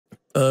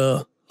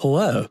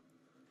Hello.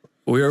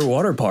 We are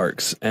Water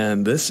Parks,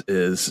 and this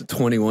is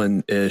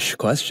 21-ish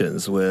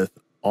questions with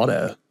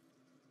Otto.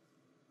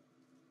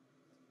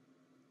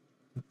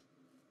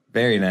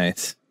 Very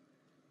nice.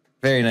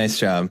 Very nice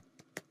job.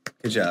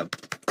 Good job.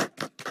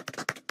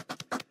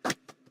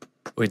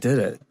 We did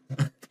it.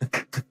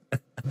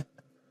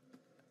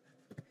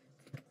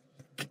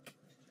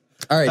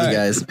 All right, you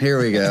guys, here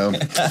we go.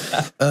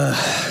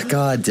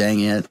 God dang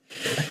it.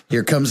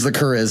 Here comes the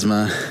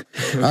charisma.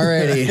 All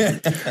righty.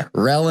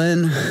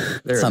 Rellin,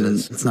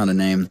 it's not a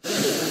name,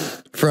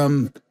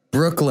 from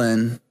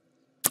Brooklyn,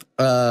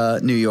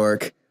 New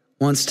York,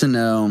 wants to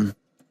know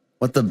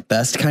what the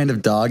best kind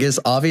of dog is.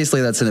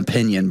 Obviously, that's an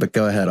opinion, but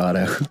go ahead,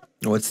 Otto.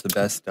 What's the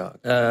best dog?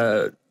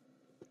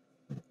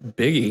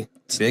 Biggie.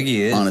 Biggie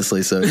is.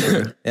 Honestly, so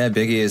true. Yeah,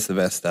 Biggie is the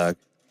best dog.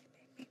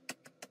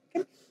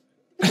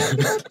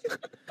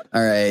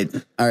 All right.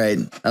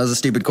 That was a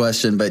stupid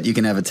question, but you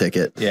can have a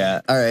ticket.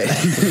 Yeah. All right.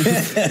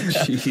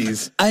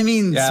 Jeez. I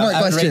mean, smart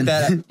I would question. rate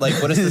that,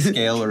 like, what is the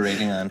scale we're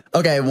rating on?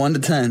 Okay, 1 to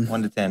 10.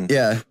 1 to 10.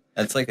 Yeah.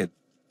 That's like a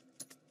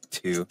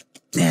 2.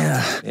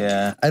 Yeah.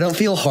 Yeah. I don't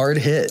feel hard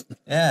hit.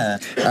 Yeah.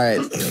 All right.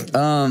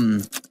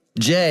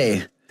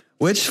 Jay,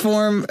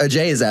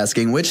 Jay is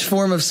asking, which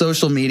form of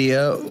social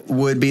media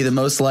would be the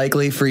most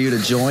likely for you to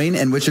join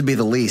and which would be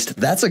the least?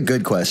 That's a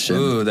good question.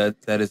 Ooh, that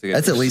is a good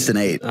That's question. at least an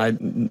 8.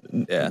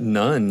 Yeah.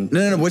 None.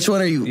 No. Which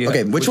one are you? Yeah,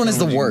 Okay, which one is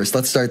the would you- worst?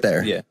 Let's start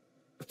there. Yeah.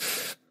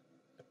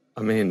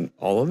 I mean,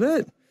 all of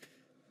it?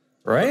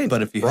 Right?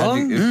 But if you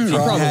wrong? had to, if you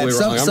I'm probably had-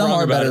 wrong. some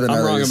are better than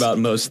I'm wrong others. about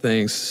most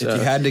things. if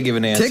you had to give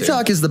an answer.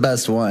 TikTok is the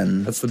best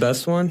one. That's the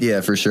best one?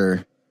 Yeah, for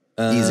sure.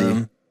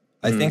 Easy.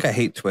 I think I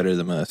hate Twitter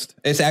the most.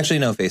 It's actually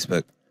no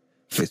Facebook.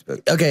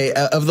 Facebook. Okay,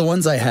 of the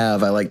ones I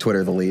have, I like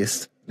Twitter the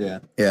least. Yeah.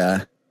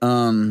 Yeah.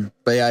 But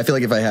yeah, I feel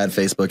like if I had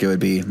Facebook, it would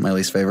be my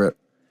least favorite.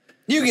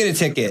 You get a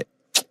ticket.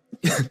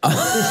 Wait,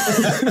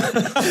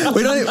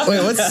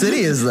 what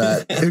city is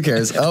that? Who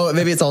cares? Oh,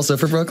 maybe it's also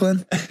for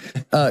Brooklyn.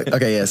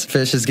 Okay, yes.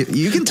 Fish is.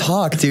 You can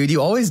talk, dude.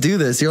 You always do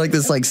this. You're like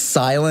this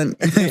silent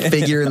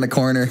figure in the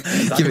corner,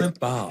 giving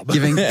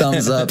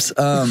thumbs ups.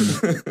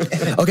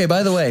 Okay.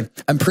 By the way,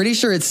 I'm pretty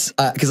sure it's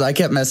because I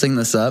kept messing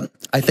this up.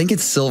 I think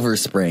it's Silver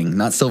Spring,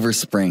 not Silver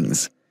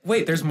Springs.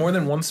 Wait, there's more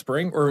than one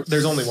spring, or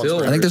there's only one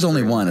spring? I think there's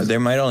only one. There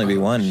might only be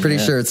one. Pretty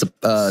sure it's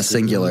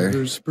singular. I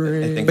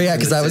think But yeah,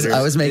 because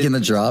I was making the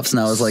drops and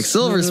I was like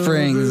Silver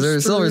Springs or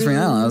Silver Spring.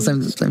 I don't know,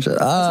 same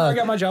shit. I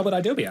got my job at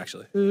Idobi,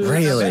 actually.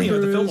 Really? Venue at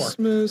the Fillmore.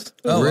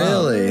 Oh,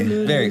 Really?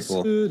 wow. Very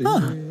cool.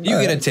 Huh.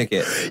 You get a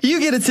ticket. You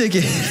get a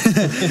ticket.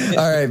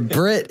 All right.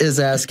 Britt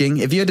is asking,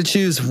 if you had to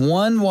choose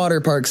one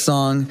water park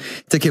song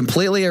to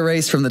completely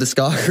erase from the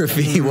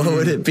discography, what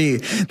would it be?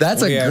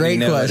 That's We a already great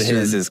know what question.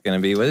 his is going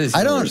to be. What is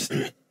I yours?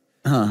 don't.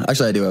 Huh.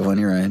 Actually, I do have one.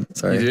 You're right.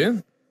 Sorry. You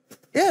do?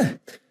 Yeah.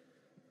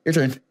 Your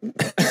turn.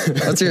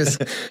 What's yours?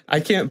 I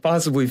can't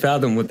possibly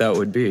fathom what that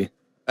would be.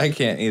 I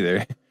can't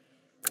either.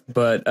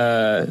 But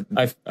I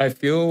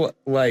feel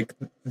like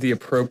the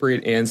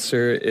appropriate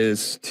answer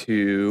is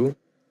to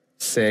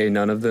say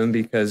none of them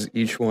because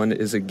each one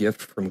is a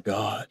gift from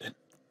God.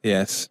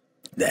 Yes.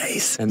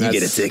 Nice. And you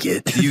get a that's-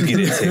 ticket. You get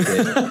a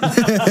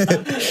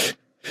ticket.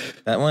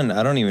 That one,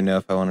 I don't even know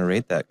if I want to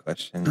rate that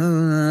question.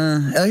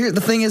 Here,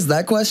 the thing is,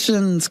 that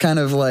question's kind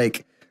of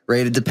like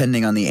rated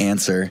depending on the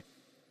answer,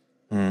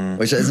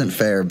 which isn't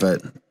fair,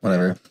 but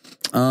whatever.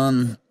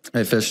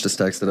 Hey, Fish just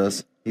texted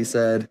us. He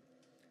said,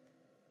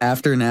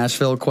 after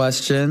Nashville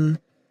question,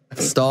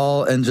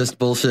 stall and just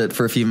bullshit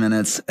for a few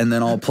minutes, and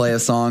then I'll play a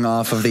song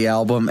off of the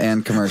album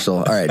and commercial.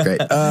 All right,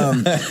 great.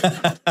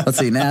 Let's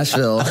see,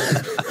 Nashville,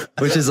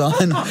 which is on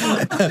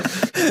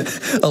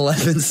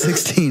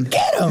 11/16.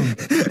 Get him!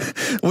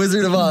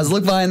 Wizard of Oz,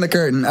 look behind the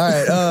curtain. All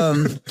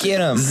right, Get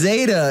him.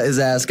 Zeta is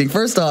asking,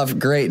 first off,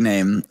 great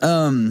name.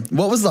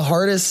 What was the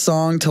hardest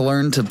song to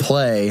learn to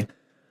play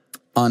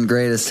on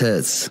Greatest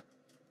Hits?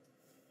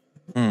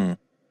 Let's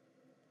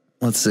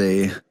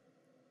see.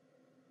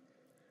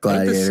 I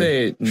have to Gladiator.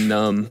 say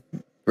numb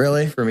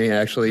Really? for me,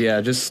 actually.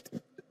 Yeah, just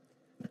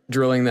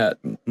drilling that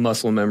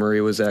muscle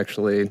memory was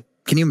actually...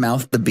 Can you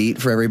mouth the beat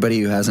for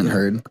everybody who hasn't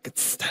heard?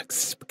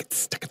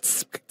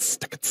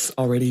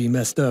 Already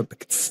messed up.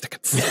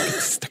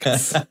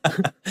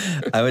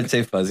 I would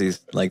say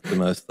Fuzzy's like the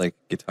most like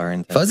guitar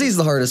intensive. Fuzzy's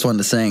the hardest one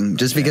to sing,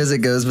 just because it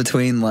goes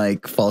between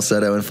like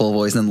falsetto and full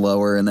voice, and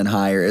lower and then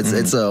higher.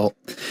 It's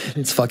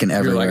fucking You're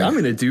everywhere. like, I'm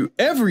going to do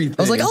everything.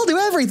 I was like, I'll do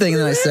everything,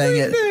 and then I sang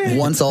it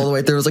once all the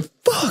way through. I was like,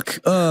 fuck.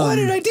 Why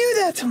did I do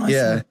that to myself?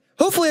 Yeah.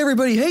 Hopefully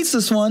everybody hates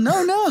this one.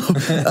 Oh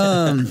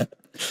no.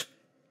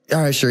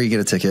 All right, sure, you get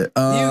a ticket.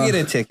 You get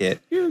a ticket.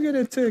 You get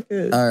a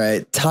ticket. All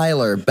right,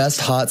 Tyler, best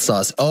hot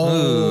sauce.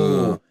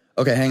 Oh,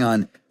 okay, hang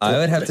on. I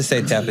would have to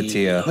say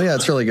Tapatio. Oh yeah,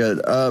 it's really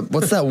good.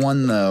 What's that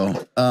one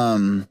though?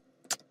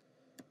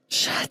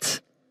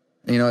 Shit.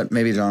 You know what?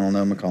 Maybe John will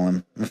know. I'm gonna call him.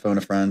 I'm gonna phone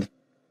a friend.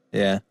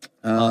 Yeah.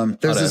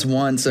 There's this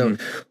one. So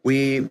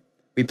we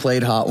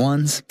played Hot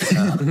Ones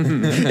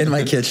in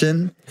my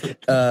kitchen.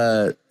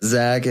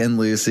 Zach and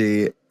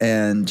Lucy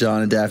and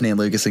John and Daphne and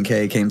Lucas and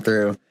Kay came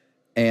through.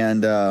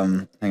 And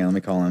hang on, let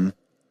me call him.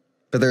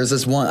 But there's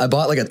this one. I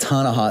bought like a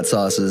ton of hot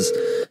sauces,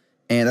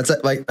 and that's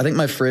like I think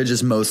my fridge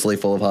is mostly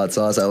full of hot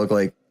sauce. I look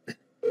like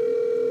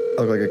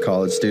a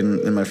college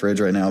student in my fridge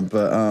right now.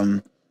 But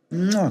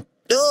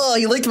oh,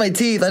 you licked my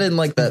teeth. I didn't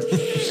like that.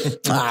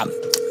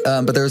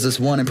 But there was this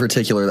one in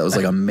particular that was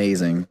like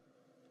amazing.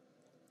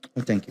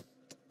 Oh, thank you.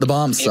 The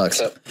bomb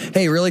sucks.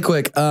 Hey, really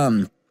quick.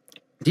 Do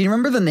you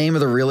remember the name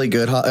of the really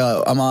good? We're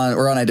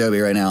on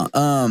idobi right now.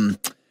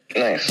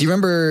 Nice. Do you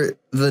remember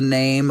the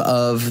name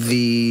of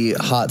the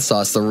hot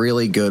sauce, the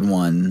really good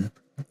one,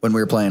 when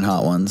we were playing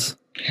Hot Ones?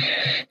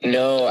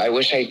 No, I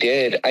wish I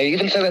did. I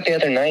even said that the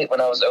other night when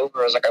I was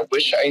over. I was like, I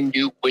wish I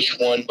knew which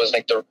one was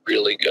like the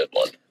really good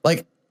one.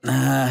 Like,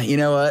 you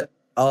know what?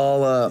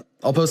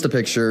 I'll post a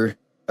picture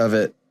of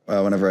it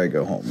whenever I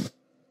go home.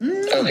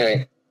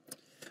 Okay.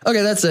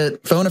 Okay, that's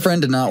it. Phone a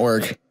friend did not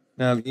work.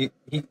 No, he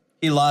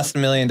lost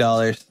 $1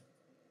 million.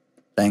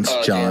 Thanks,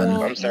 Oh, John.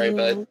 damn. I'm sorry,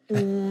 bud.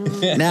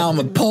 Now I'm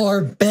a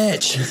poor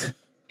bitch.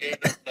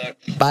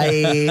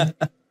 Bye.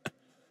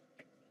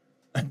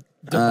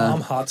 The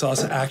bomb hot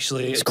sauce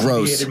actually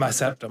gross. created my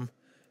septum.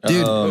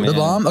 Dude, Oh, the man.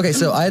 bomb. Okay,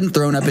 so I hadn't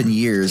thrown up in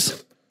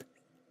years.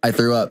 I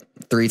threw up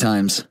 3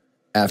 times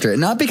after it.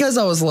 Not because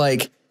I was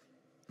like,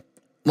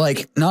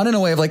 not in a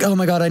way of like, oh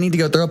my God, I need to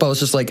go throw up. I was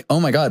just like, oh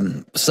my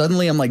God,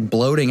 suddenly I'm like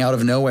bloating out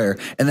of nowhere.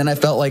 And then I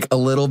felt like a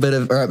little bit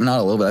of, or not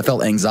a little bit, I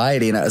felt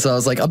anxiety. And so I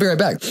was like, I'll be right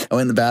back. I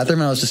went in the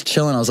bathroom and I was just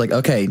chilling. I was like,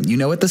 okay, you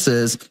know what this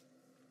is.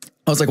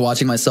 I was like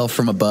watching myself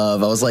from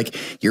above. I was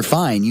like, you're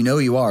fine. You know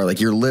you are.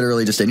 Like, you're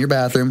literally just in your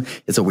bathroom.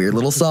 It's a weird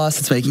little sauce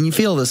that's making you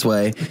feel this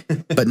way,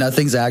 but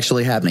nothing's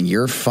actually happening.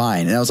 You're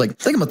fine. And I was like, I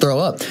think I'm gonna throw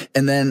up.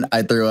 And then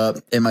I threw up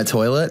in my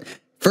toilet.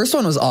 First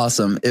one was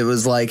awesome. It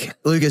was like,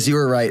 Lucas, you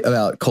were right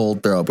about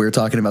cold throw up. We were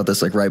talking about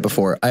this like right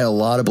before. I had a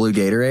lot of blue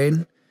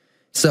Gatorade.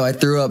 So I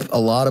threw up a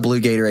lot of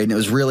blue Gatorade and it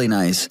was really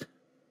nice,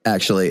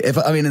 actually. In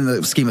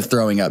the scheme of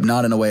throwing up,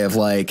 not in a way of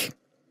like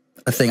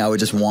a thing I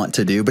would just want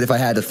to do. But if I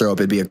had to throw up,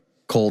 it'd be a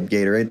cold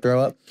Gatorade throw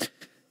up.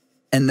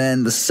 And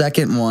then the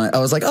second one, I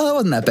was like, oh, that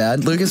wasn't that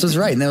bad. Lucas was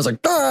right. And then I was like,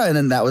 ah, and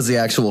then that was the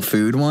actual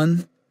food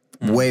one.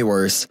 Way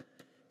worse.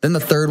 Then the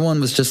third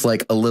one was just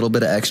like a little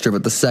bit of extra,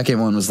 but the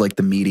second one was like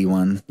the meaty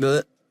one.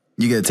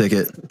 You get a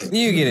ticket.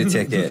 You get a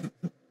ticket.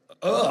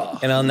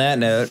 And on that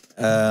note,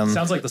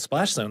 Sounds like the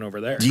splash zone over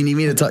there. Do you need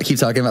me to keep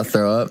talking about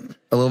throw up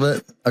a little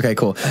bit? Okay,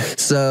 cool.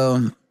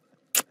 So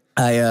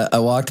I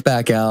walked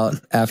back out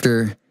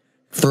after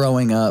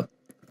throwing up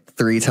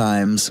 3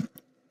 times.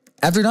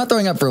 After not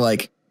throwing up for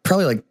like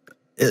probably like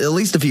at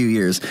least a few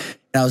years.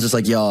 And I was just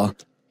like, y'all,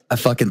 I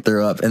fucking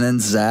threw up. And then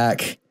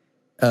Zach,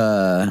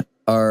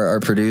 our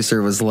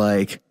producer, was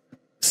like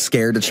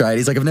scared to try it.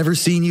 He's like, I've never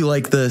seen you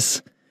like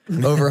this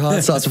over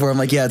hot sauce before. I'm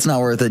like, yeah, it's not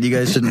worth it. You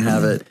guys shouldn't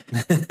have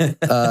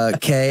it.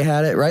 Kay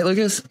had it, right,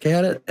 Lucas? Kay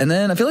had it. And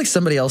then I feel like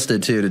somebody else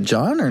did too. Did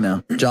John or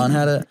no? John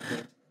had it.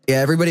 Yeah,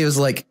 everybody was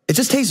like, it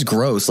just tastes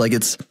gross. Like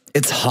it's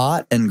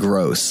hot and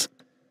gross.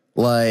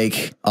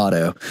 Like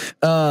Otto.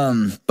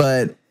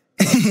 But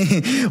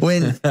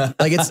when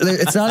like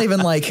it's not even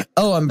like,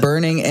 oh, I'm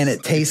burning and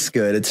it tastes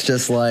good. It's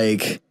just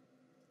like,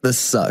 this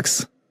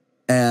sucks.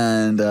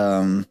 And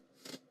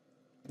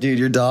dude,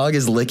 your dog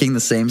is licking the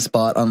same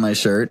spot on my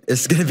shirt.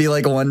 It's gonna be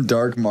like one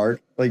dark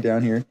mark like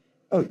down here.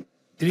 Oh,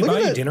 Did he buy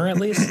you dinner at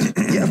least?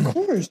 yeah, of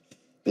course,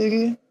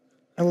 Biggie.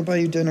 I will buy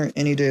you dinner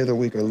any day of the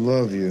week. I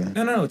love you.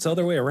 No, it's the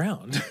other way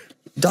around.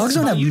 Dogs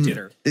don't Buy have you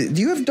dinner.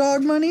 Do you have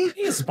dog money?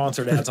 He has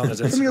sponsored ads on his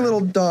Instagram. Give me a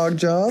little dog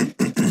job.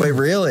 Wait,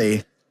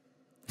 really?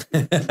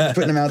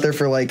 Putting them out there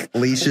for like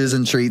leashes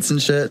and treats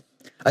and shit.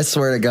 I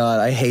swear to God,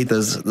 I hate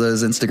those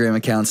Instagram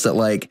accounts that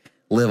like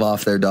live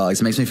off their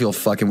dogs. It makes me feel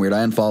fucking weird.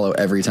 I unfollow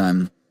every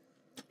time.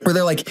 Where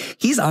they're like,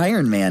 he's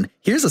Iron Man.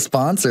 Here's a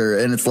sponsor.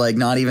 And it's like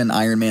not even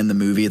Iron Man the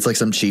movie. It's like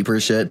some cheaper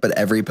shit. But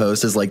every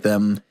post is like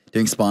them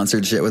doing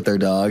sponsored shit with their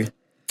dog.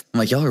 I'm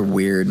like, y'all are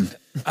weird.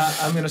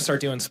 I'm going to start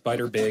doing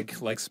Spider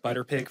Big, like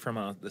Spider Pig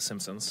from The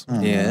Simpsons.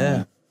 Oh,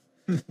 yeah.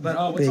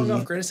 But what song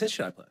of Greatest Hits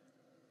should I play?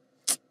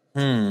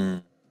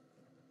 What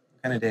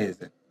kind of day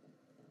is it?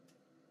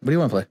 What do you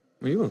want to play?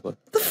 What do you want to play?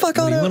 What the fuck,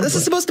 Otto? This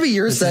is supposed to be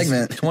your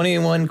segment.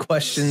 21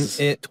 questions,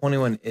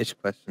 21-ish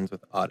questions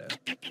with Otto.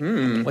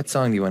 What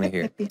song do you want to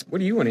hear? What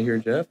do you want to hear,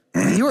 Geoff?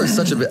 You are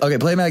such a bit. Okay,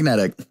 play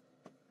Magnetic.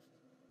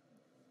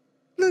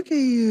 Look at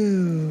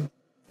you.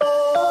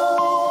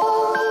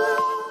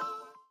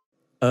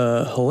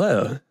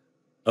 Hello.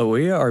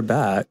 We are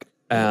back,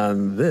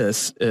 and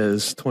this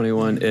is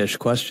 21-ish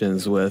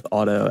questions with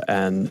Otto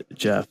and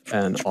Geoff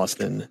and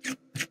Awsten.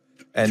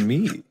 And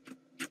me.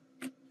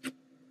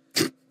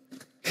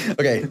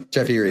 Okay,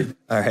 Geoff, you read.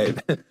 All right.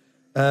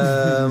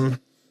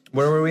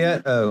 Where were we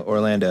at? Oh,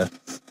 Orlando.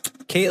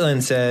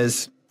 Caitlin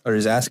says, or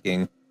is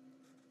asking,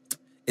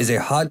 is a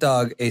hot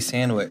dog a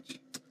sandwich?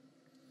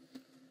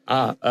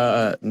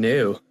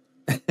 No.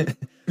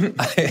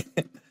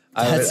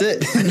 That's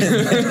it.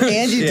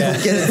 And you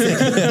don't get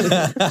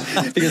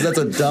it because that's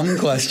a dumb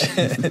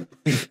question.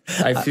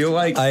 I feel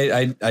like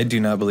I do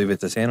not believe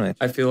it's a sandwich.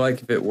 I feel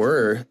like if it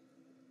were,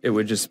 it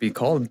would just be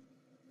called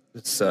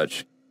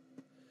such.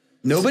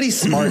 Nobody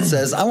smart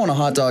says, I want a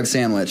hot dog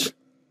sandwich.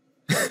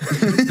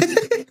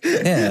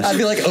 Yeah. I'd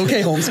be like,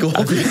 okay, homeschool.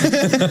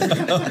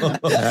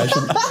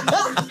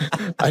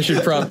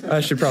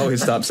 I should probably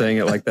stop saying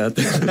it like that.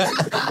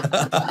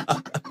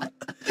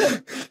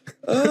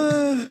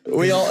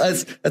 We all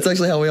that's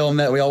actually how we all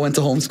met. We all went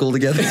to homeschool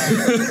together.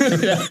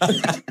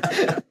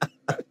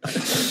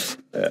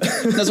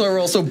 That's why we're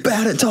all so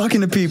bad at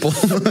talking to people.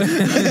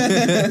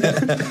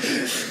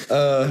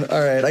 All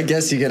right, I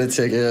guess you get a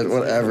ticket.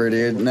 Whatever,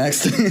 dude.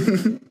 Next.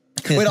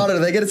 Wait, Otto, do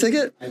they get a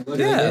ticket?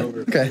 Yeah.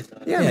 Okay.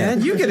 Yeah,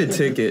 man, you get a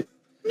ticket.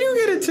 You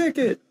get a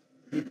ticket.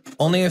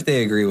 Only if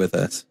they agree with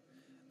us.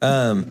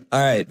 All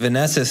right,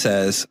 Vanessa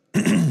says,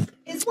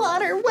 Is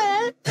water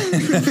wet?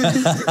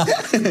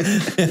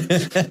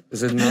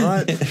 Is it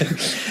not?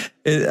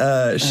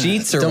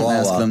 sheets or Don't Wawa?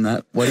 ask them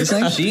that. What are you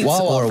saying? Sheets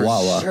or for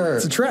Wawa? Sure.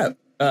 It's a trap.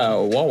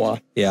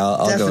 Wawa. Yeah, I'll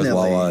go with Definitely.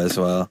 Wawa as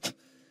well.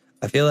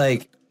 I feel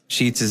like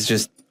Sheets is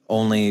just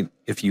only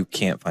if you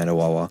can't find a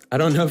Wawa. I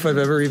don't know if I've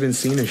ever even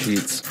seen a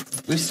Sheets.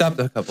 We've stopped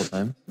a couple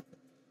times.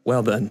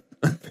 Well done.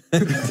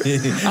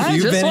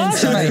 You've been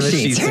inside of a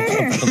Sheets. I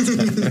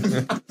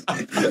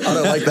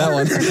don't like that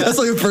one. That's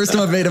like the first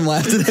time I've made him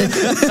laugh today.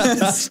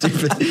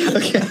 Stupid.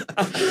 Okay.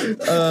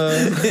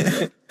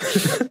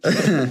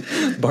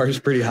 Bar's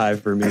pretty high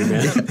for me,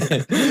 man. Like,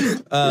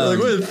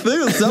 wait, a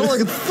thing? It sounded like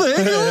a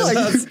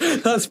thing?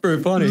 That's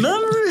pretty funny. You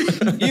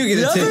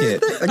get a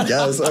ticket. I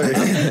guess. All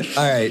right.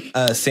 All right.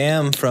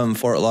 Sam from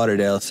Fort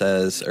Lauderdale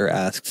says or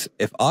asks,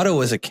 if Otto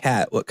was a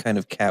cat, what kind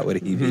of cat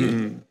would he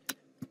be?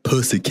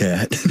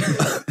 Pussycat.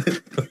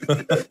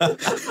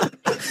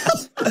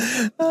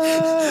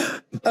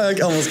 I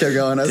almost kept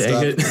going. I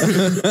Dang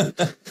stopped.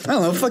 it. I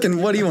don't know.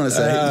 Fucking, what do you want to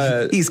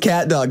say? He's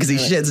cat dog because he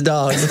shits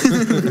dogs.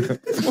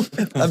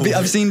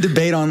 I've seen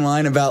debate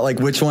online about like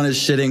which one is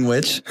shitting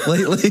which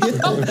lately.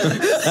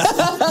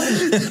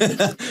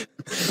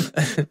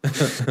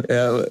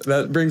 Yeah,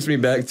 that brings me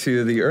back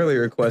to the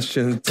earlier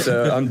question.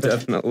 So I'm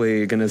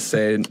definitely going to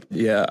say,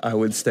 yeah, I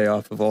would stay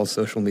off of all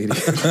social media.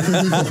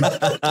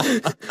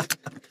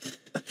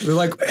 They're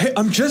like, hey,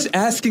 I'm just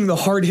asking the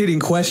hard-hitting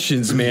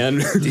questions,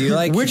 man. Do you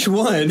like which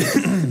one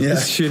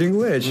is shitting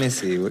which? Let me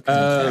see. What kind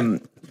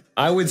of cat?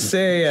 I would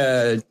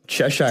say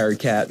Cheshire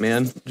cat,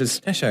 man.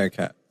 Just Cheshire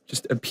cat.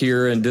 just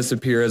appear and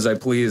disappear as I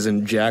please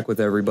and jack with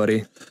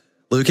everybody.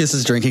 Lucas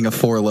is drinking a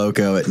Four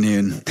Loko at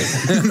noon.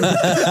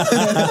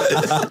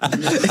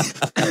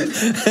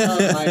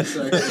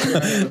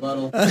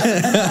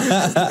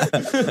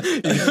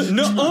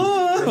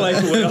 Like,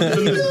 what up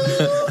in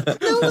the-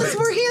 No one's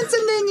more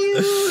handsome than you.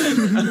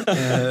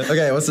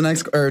 Okay, what's the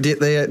next? Or do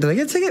they get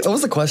a ticket? What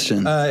was the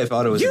question? If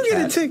Otto was You a get a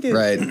cat. ticket.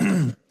 Right.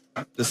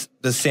 Does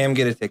Sam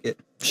get a ticket?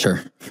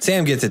 Sure.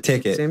 Sam gets a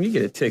ticket. Sam, you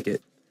get a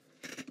ticket.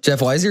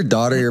 Jeff, why is your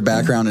daughter your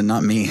background and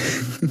not me?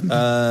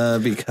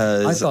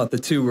 Because I thought the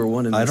two were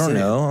one and the I don't same.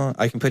 know.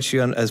 I can put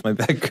you on as my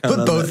background. Put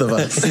on both the- of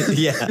us.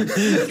 Yeah.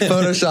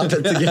 Photoshop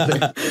it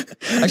together.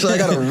 Actually, I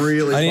got a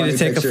really I need funny to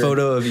take picture. a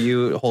photo of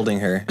you holding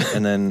her,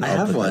 and then I'll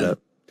have put one. that up.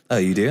 Oh,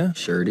 you do?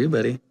 Sure do,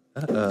 buddy.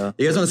 Uh-oh.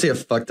 You guys want to see a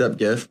fucked up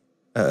GIF?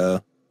 Uh-oh.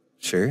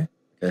 Sure.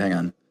 Okay, hang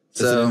on.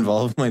 Does it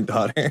involve my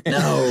daughter?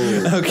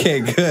 No.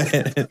 Okay,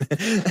 good.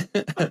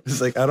 I was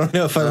like, I don't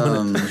know if I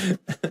want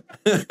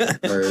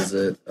Where is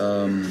it?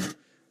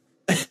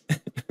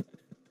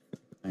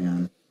 Hang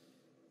on.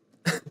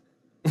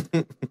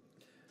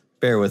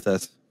 bear with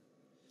us.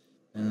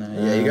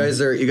 Yeah, you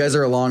guys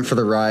are along for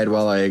the ride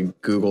while I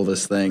Google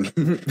this thing.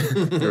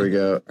 There we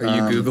go. Are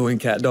you Googling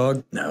cat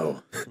dog?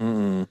 No.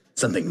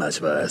 Something much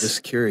worse.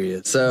 Just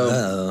curious. So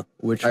Uh-oh.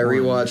 Which I one?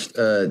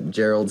 rewatched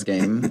Gerald's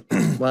Game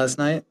last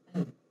night.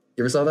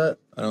 You ever saw that?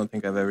 I don't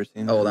think I've ever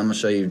seen Oh, well, I'm gonna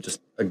show you just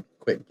a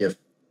quick GIF.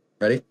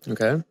 Ready?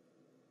 Okay.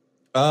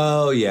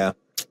 Oh, yeah.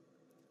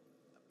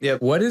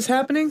 What is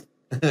happening?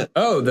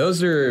 Oh,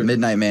 those are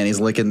Midnight Man.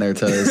 He's licking their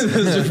toes.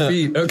 those are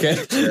feet. Okay.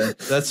 Yeah.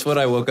 That's what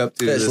I woke up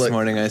to Guys, this look.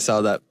 morning. I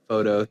saw that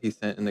photo he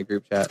sent in the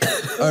group chat.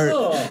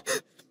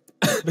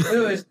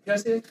 Anyways, can I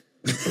see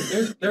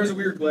it? There's a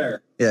weird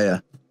glare.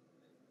 Yeah.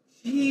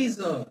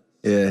 Jesus.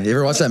 Yeah. You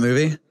ever watch that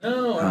movie?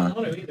 No, I don't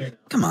want to either now.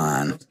 Come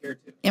on. I'm scared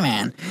to. Yeah,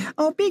 man.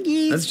 Oh,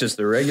 Biggie. That's just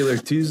a regular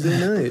Tuesday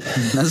night.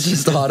 That's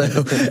just Otto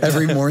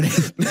every morning.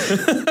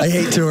 I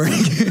hate touring.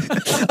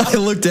 I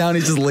look down,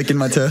 he's just licking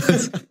my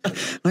toes. I'm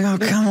like, oh,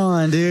 come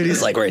on, dude.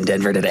 He's like, we're in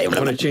Denver today. I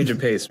want to change of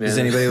pace, man. Does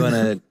anybody want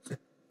to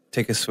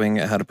take a swing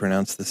at how to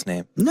pronounce this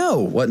name? No,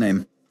 what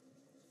name?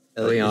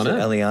 Eliana? Is it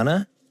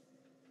Eliana?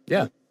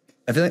 Yeah.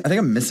 I think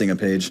I'm missing a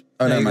page.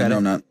 Oh, no, you got no, it.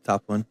 I'm not.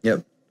 Top one.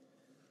 Yep.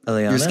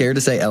 Eliana? You're scared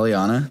to say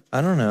Eliana?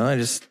 I don't know. I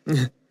just...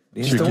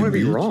 Just don't want to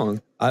be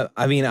wrong.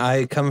 I mean,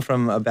 I come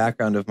from a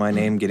background of my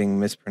name getting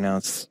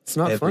mispronounced. It's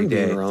not every fun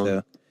being day, wrong.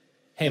 so,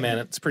 Hey, man,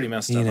 it's pretty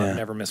messed You up. know. I've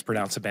never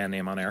mispronounced a band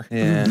name on air.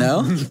 yeah.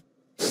 No? Do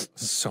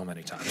So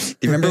many times.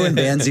 you remember when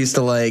bands used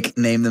to like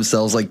name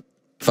themselves like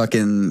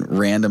fucking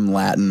random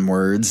Latin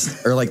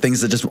words or like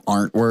things that just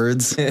aren't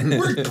words?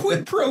 We're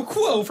quid pro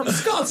quo from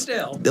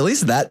Scottsdale. At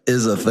least that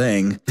is a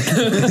thing.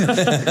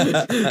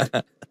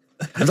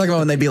 I'm talking about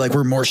when they'd be like,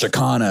 we're more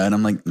Chicana. And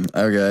I'm like,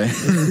 okay.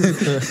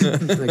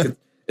 Like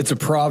It's a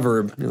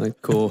proverb. You're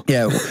like, cool.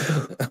 Yeah,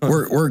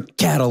 we're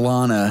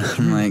Catalana.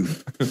 I'm like,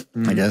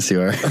 I guess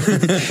you are.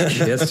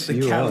 Yes,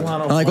 you are.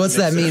 I'm like, what's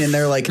that mean? And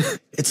they're like,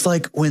 it's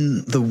like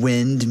when the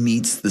wind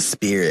meets the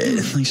spirit.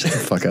 I'm like, shut the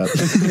fuck up.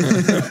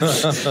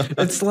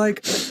 It's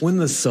like when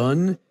the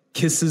sun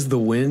kisses the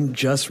wind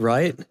just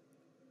right.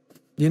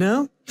 You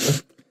know?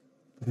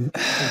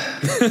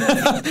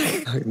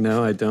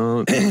 No, I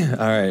don't.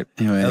 All right.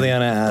 Anyway.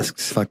 Eliana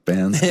asks Fuck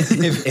bands.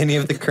 if any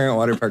of the current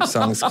Waterpark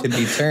songs could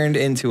be turned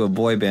into a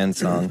boy band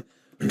song.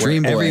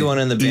 Dream where Boy. everyone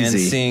in the band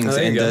Easy. sings Oh,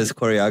 there you and go. does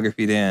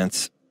choreography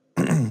dance.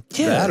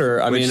 That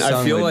or, I Which mean, I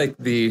song feel would- like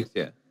the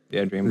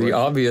Dream Boy.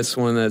 obvious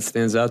one that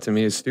stands out to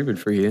me is Stupid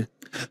for You.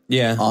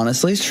 Yeah.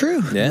 Honestly, it's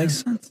true. Yeah.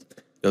 Makes sense.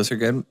 Those are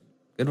good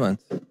ones.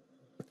 But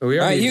we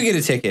All right, already, you get a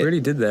we ticket. already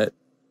did that.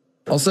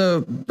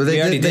 Also, they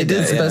already did did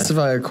that, yeah.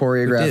 specify a We did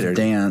choreographed already.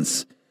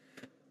 dance.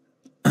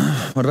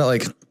 What about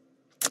like,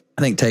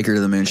 I think Take Her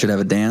to the Moon should have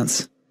a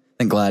dance. I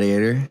think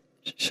Gladiator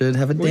should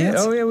have a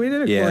dance. We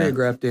did a Yeah.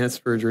 choreographed dance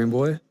for Dream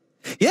Boy.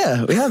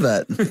 Yeah, we have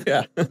that.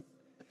 Yeah.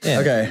 Yeah.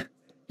 Okay.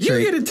 You Sure.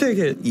 get a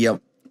ticket.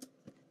 Yep.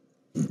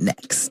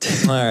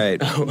 Next. All right.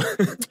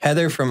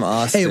 Heather from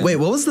Austin. Hey, wait,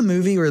 what was the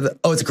movie where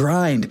it's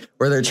Grind,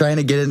 where they're trying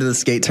to get into the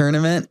skate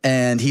tournament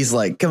and he's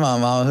like, come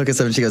on, Mom, hook us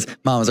up. And she goes,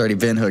 Mom has already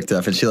been hooked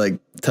up. And she like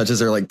touches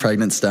her like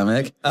pregnant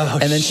stomach. Oh,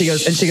 and then she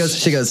goes,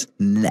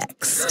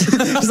 next.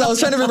 Because I was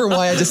trying to remember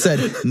why I just said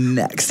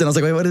next. And I was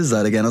like, wait, what is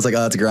that again? I was like,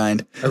 oh, it's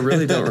Grind. I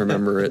really don't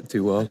remember it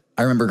too well.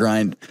 I remember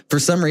Grind. For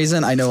some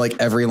reason, I know like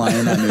every line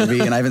in that movie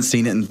and I haven't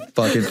seen it in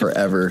fucking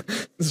forever.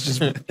 It's just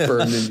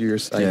burned into your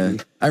psyche. Yeah.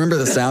 I remember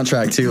the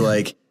soundtrack too,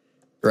 like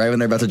right when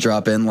they're about to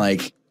drop in,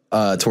 like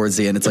towards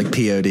the end, it's like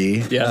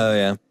POD. Yeah. Oh,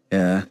 yeah.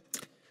 Yeah.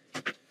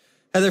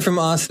 Heather from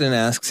Austin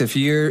asks, if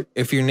your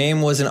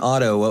name wasn't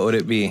Otto, what would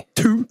it be?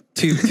 Toot.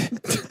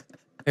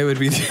 It would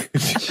be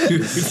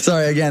Toot.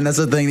 Sorry, again, that's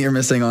the thing that you're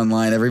missing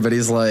online.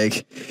 Everybody's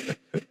like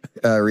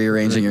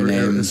rearranging your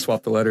name.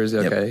 Swap the letters.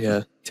 Okay,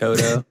 yeah.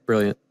 Toto.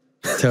 Brilliant.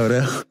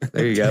 Toto.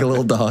 There you Like a go.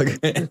 little dog.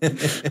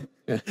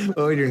 What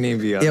would your name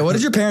be? Otto? Yeah, what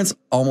did your parents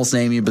almost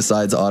name you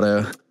besides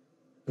Otto?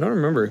 I don't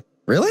remember.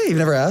 Really? You've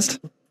never asked?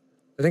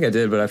 I think I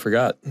did, but I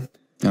forgot. You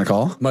want to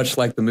call? Much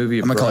like the movie.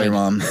 I'm going to call your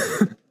mom.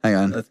 Hang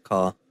on. Let's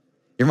call.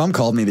 Your mom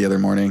called me the other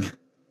morning.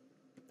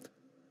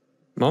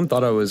 Mom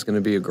thought I was going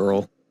to be a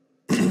girl.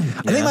 I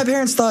think my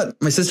parents thought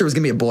my sister was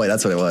going to be a boy.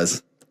 That's what it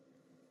was.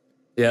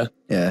 Yeah.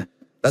 Yeah.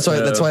 That's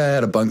why I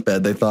had a bunk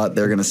bed. They thought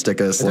they were going to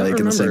stick us don't like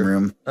in the same remember.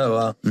 room.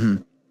 Oh, wow.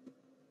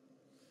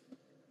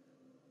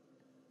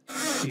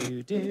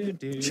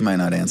 She might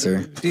not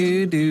answer.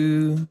 Do,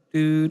 do,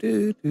 do,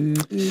 do, do,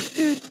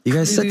 do, You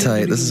guys sit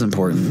tight. This is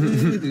important.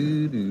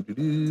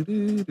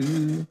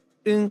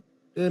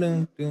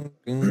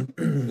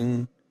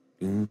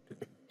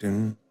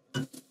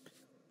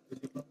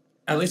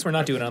 At least we're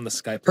not doing it on the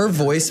Skype. Her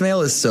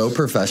voicemail is so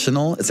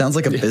professional. It sounds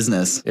like a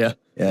business. Yeah.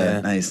 Yeah.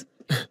 Yeah. Nice.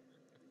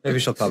 Maybe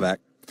she'll call back.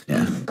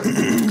 Yeah.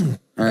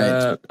 All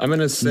right. I'm going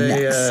to say,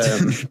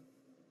 Next.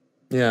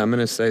 I'm going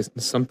to say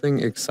something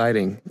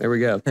exciting. There we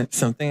go.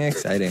 Something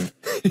exciting.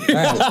 All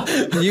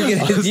right. You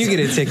get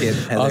a ticket,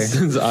 Heather.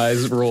 Austin's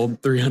eyes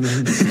rolled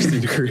 360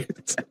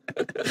 degrees.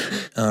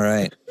 All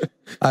right.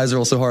 Eyes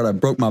roll so hard I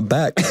broke my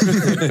back. Wait,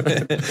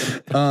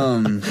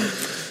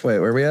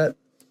 where are we at?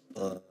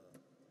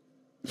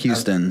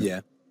 Houston. Yeah.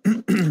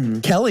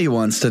 Kelly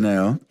wants to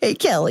know. Hey,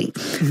 Kelly.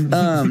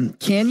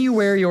 Can you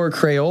wear your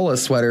Crayola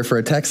sweater for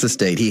a Texas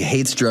date? He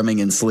hates drumming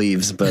in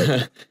sleeves,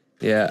 but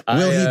Yeah.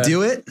 will he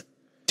do it?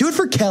 Do it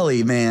for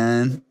Kelly,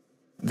 man.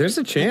 There's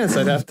a chance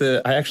I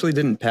actually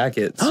didn't pack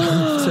it.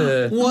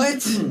 So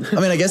What? I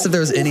mean, I guess if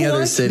there was any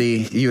other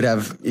city, you would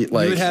have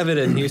like. You would have it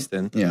in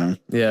Houston. Yeah.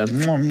 yeah.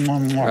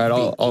 All right.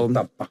 I'll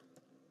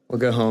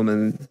go home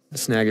and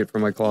snag it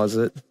from my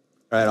closet.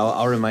 All right,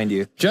 I'll remind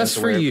you. Just to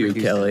for wear it you,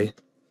 Houston. Kelly.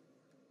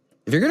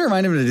 If you're gonna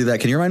remind him to do that,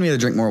 can you remind me to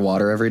drink more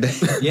water every day?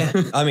 Yeah,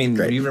 I mean,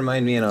 Great. you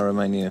remind me and I'll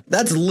remind you.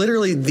 That's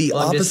literally the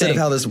Well, I'm just opposite of saying.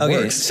 how this Okay,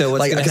 works. so what's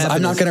like, gonna because happen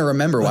I'm not is- going to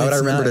remember. Why Well, would I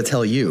it's remember not. to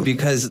tell you?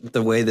 Because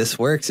the way this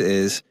works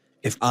is,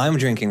 if I'm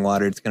drinking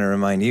water, it's going to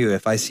remind you.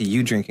 If I see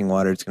you drinking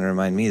water, it's going to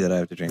remind me that I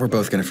have to drink We're water.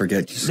 both going to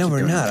forget. Just No, keep we're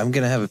going. not. I'm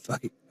going to have a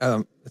fucking...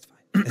 it's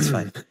fine. It's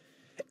fine.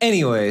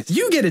 Anyways,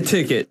 You get a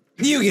ticket.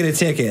 you get a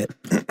ticket.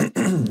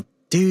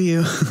 Do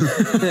you?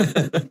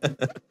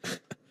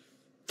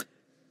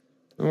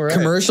 All right.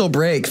 Commercial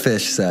break,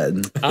 Fish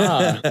said.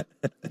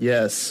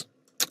 Yes.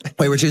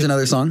 Wait, we're choosing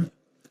another song?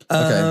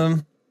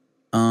 Okay.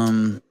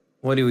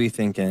 What are we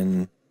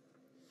thinking?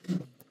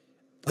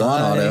 Go on,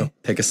 Bye. Otto.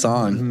 Pick a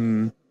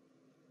song.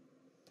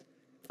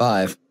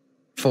 5,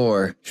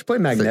 4, You should play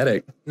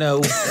Magnetic.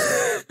 No,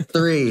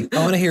 3. I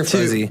want to hear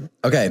Fuzzy.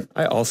 Okay.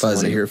 I also want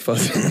to Fuzzy. hear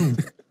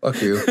Fuzzy.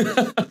 Fuck you.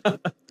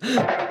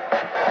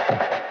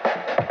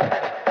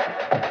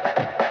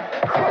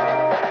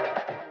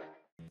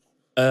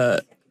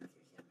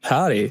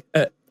 Howdy.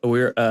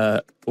 We're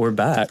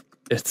back.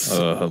 It's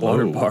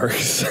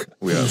Waterparks.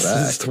 We are This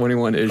is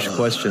 21-ish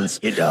questions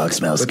Your dog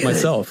smells with good.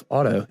 myself,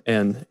 Otto,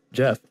 and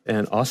Geoff,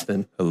 and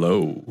Awsten.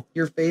 Hello.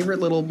 Your favorite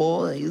little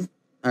boys.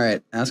 All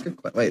right. Ask a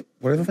question. Wait,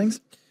 what are the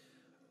things?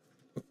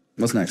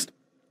 What's next?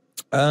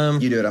 You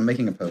You do it. I'm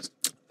making a post.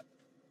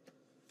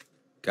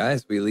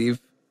 guys, we leave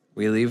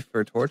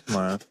for tour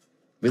tomorrow.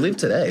 We leave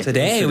today.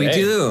 Today we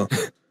do.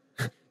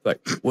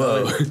 Like,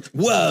 whoa.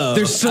 Whoa.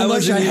 There's so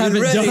much I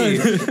haven't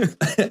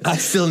done. I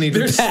still need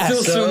to pass.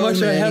 still so much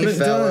I many haven't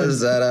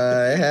fellas done. that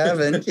I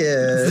haven't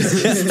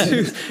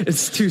kissed.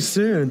 It's too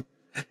soon.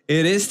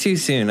 It is too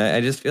soon. I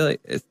just feel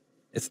like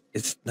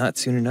it's not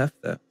soon enough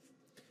though.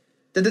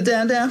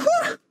 Down.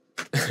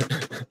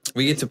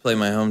 We get to play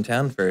my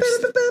hometown first.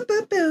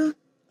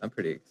 I'm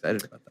pretty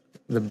excited about that.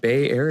 The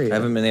Bay Area. I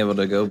haven't been able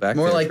to go back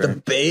More there like for- the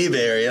Babe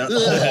area.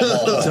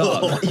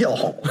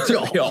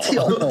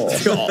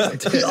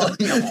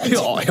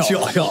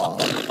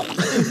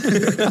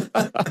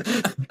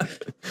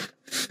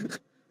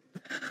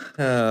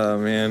 Oh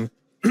man.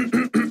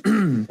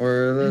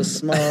 We're the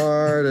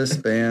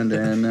smartest band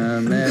in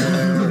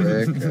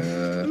America.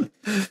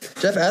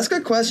 Jeff, ask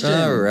a question.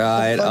 All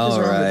right, What the fuck is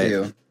all wrong with right.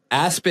 you?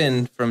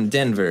 Aspen from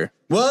Denver.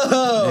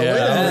 Whoa! wait a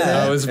minute.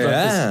 I was about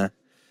Yeah.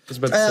 to say. They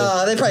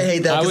probably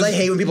hate that because I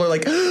hate when people are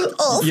like,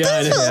 "Oh, Yeah,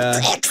 I know. Yeah.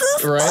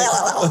 Texas, Right?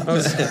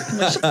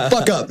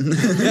 fuck up."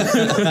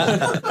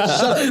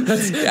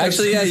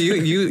 Actually, yeah,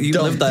 you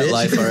Dumb lived that bitch.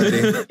 life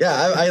already.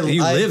 Yeah,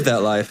 You I lived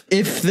that life.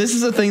 If this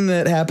is a thing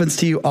that happens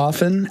to you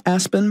often,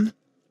 Aspen,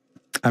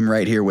 I'm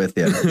right here with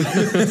you.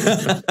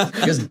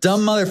 Because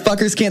dumb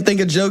motherfuckers can't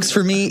think of jokes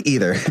for me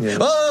either.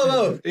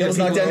 Whoa! Yeah, Almost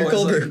knocked down your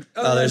cold brew.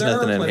 Oh, there's there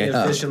nothing are in plenty here.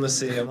 of fish in the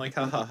sea. I'm like,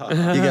 ha ha ha.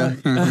 You go.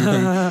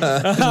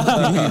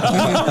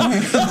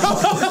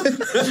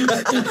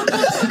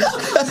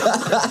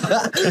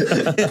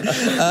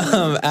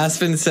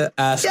 Aspen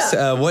asks,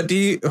 what do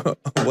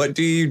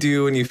you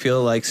do when you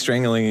feel like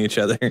strangling each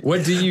other?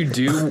 What do you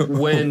do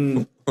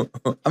when? I'm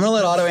gonna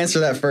let Otto answer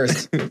that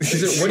first.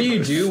 What do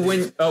you do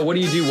when? What do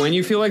you do when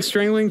you feel like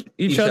strangling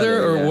each other,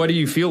 other, or yeah. what do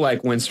you feel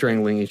like when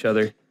strangling each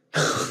other?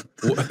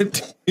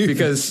 What?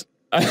 Because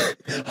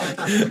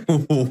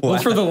well,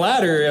 for the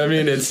latter, I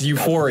mean, it's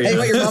euphoria. Hey,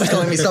 wait, your mom's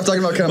calling me. Stop talking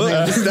about cutting.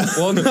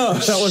 Well, no,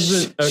 that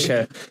wasn't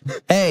okay.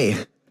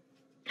 Hey.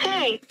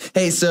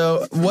 Hey,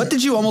 so what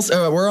did you almost...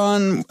 we're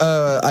on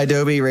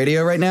idobi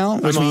radio right now,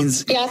 which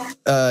means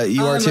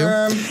you are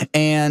too.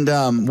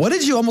 And what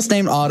did you almost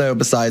name Otto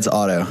besides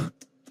Otto?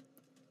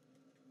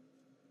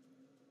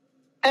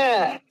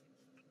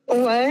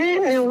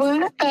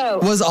 What? Oh,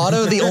 Was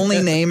Otto the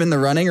only name in the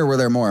running, or were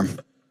there more?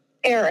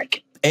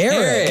 Eric.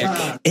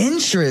 Eric.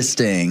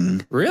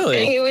 Interesting.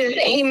 Really?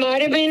 He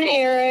might have been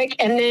Eric,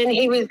 and then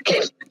he was,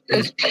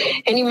 and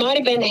he might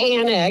have been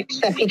Hannah,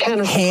 except he kind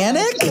of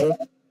Hannick?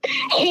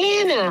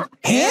 Hannah.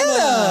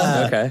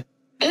 Hannah. Okay.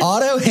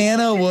 Otto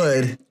Hannah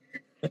Wood.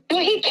 Well,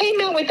 he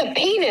came out with a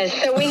penis,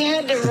 so we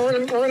had to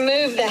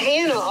remove the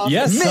Hannah off.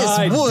 Yes,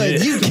 I Miss Wood,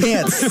 did. you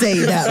can't say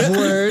that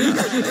word.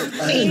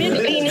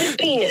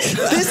 Penis.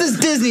 This is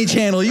Disney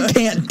Channel. You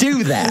can't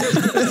do that.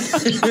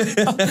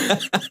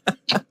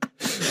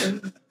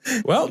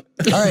 Well,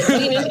 All right.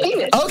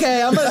 Penis.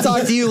 Okay, I'm going to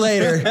talk to you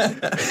later.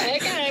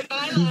 Okay,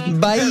 bye.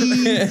 Bye.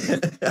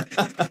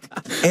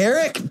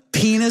 Eric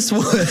Penis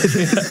Wood.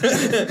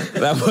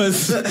 that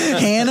was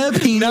Hannah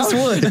Penis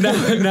Wood.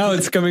 now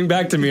it's coming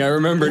back to me. I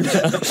remember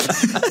now.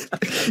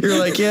 You're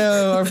like,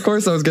 yeah, of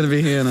course I was going to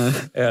be Hannah.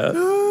 Yeah.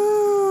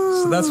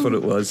 So that's what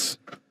it was.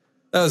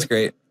 That was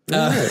great.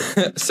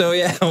 So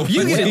yeah,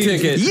 You get a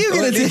ticket. You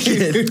get a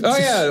ticket. Oh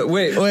yeah,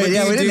 wait,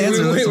 yeah, we didn't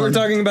answer this We're one.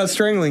 talking about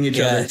strangling each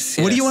Yes.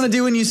 What do you want to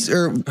do when you...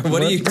 Or,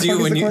 What do you the do fuck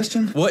is when the you?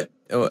 question? What?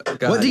 Oh,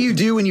 God. What do you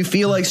do when you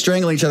feel like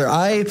strangling each other?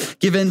 I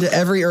give in to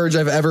every urge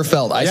I've ever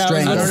felt. I Yeah, I was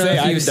strangle. I don't know Say,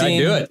 if you've I seen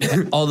do it.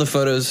 all the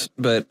photos,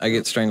 but I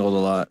get strangled a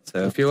lot.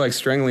 So I feel like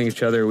strangling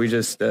each other. We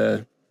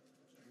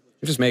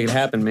just make it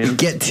happen, man.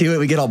 Get to it.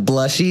 We get all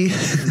blushy.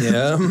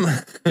 yeah.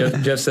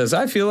 Jeff says,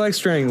 "I feel like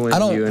strangling I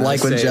don't you." And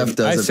like when say- Jeff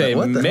does I it, but say,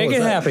 what the hell "Make was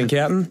it that?" happen,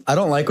 Captain." I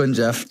don't like when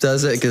Jeff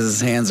does it because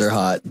his hands are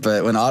hot.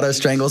 But when Otto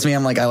strangles me,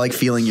 I'm like, I like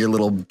feeling your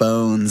little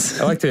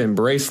bones. I like to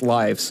embrace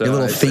life. So Your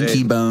little I say-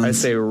 finky bones. I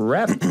say,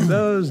 wrap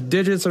those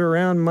digits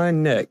around my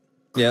neck.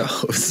 Yep.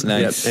 Nice.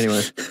 Yep.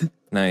 Anyway,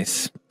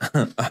 Nice.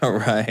 All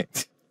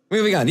right.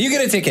 Moving on. You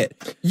get a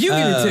ticket. you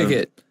get a Um,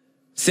 ticket.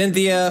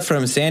 Cynthia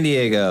from San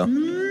Diego.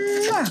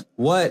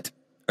 What's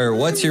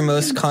your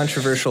most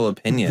controversial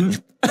opinion?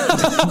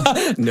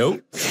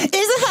 Nope. Is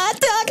a hot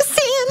dog a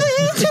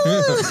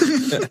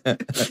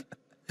sandwich?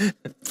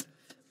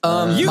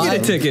 You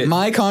get a ticket.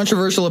 My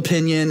controversial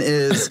opinion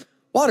is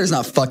water's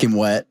not fucking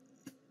wet.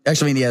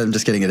 Actually, I mean, yeah, I'm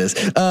just kidding. It is.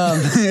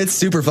 It's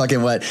super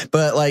fucking wet.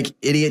 But like,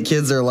 idiot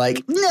kids are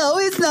like, no,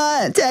 it's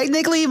not.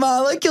 Technically,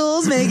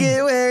 molecules make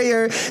it where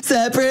you're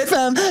separate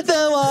from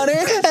the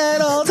water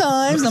at all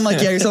times. And I'm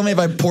like, yeah, you're telling me if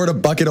I poured a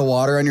bucket of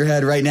water on your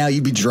head right now,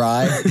 you'd be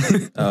dry.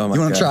 Oh my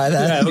You want God. to try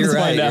that? Yeah, You're let's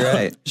right. find out. You're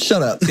right.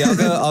 Shut up. See,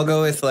 I'll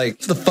go with like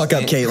the fuck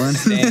up, Caitlin.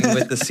 staying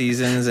with the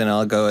seasons, and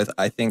I'll go with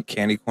I think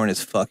candy corn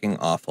is fucking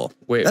awful.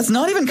 Wait, That's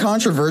not even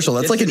controversial.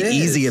 That's like an it is.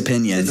 easy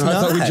opinion. It's I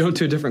thought we not. jumped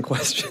to a different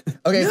question.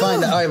 Okay,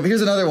 fine. All right,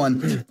 here's another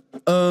one.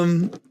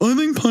 I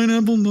think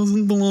pineapple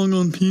doesn't belong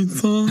on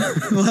pizza.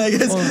 Like,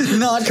 it's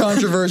not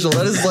controversial.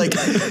 That is like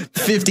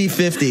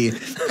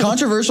 50-50.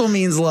 Controversial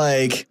means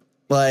like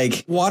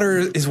Like,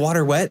 Is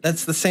water wet?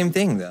 That's the same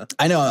thing, though.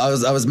 I know I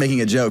was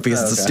making a joke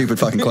because it's a stupid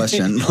fucking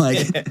question.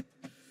 Like,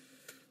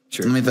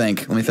 Sure. let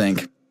me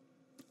think.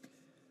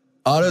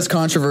 Otto's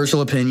controversial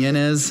opinion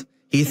is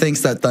he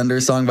thinks that Thunder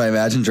song by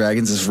Imagine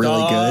Dragons is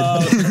really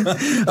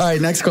good. All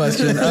right, next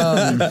question.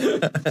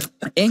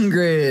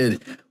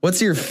 Ingrid, what's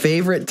your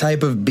favorite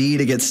type of bee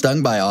to get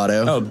stung by,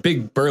 Otto? Oh,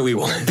 big burly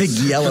ones. Big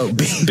yellow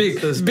bee.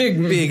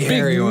 big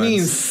hairy mean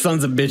ones.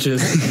 sons of bitches.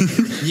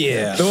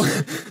 Yeah.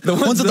 The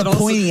Ones with the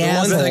pointy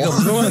asshole.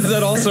 The ones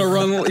that also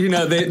run,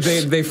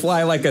 they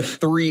fly like a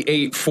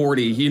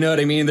 3.840. You know what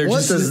I mean? They're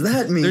What does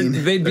that mean?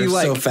 They'd be They're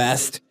like so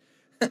fast.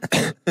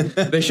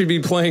 they should be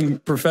playing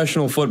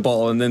professional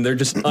football, and then they're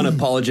just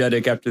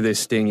unapologetic after they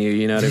sting you.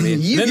 You know what I mean?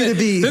 You then get a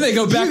bee. Then they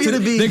go back You to get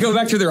a bee. they go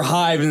back to their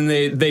hive, and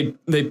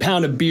they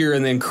pound a beer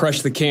and then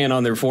crush the can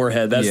on their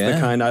forehead. That's the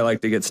kind I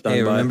like to get stung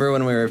Hey, by. remember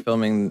when we were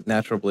filming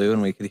Natural Blue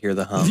and we could hear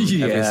the hum every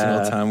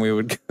single time we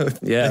would go?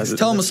 Yeah,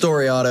 Tell him a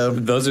story, Otto.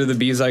 those are the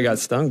bees I got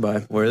stung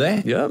by. Were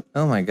they? Yep.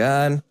 Oh my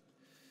God.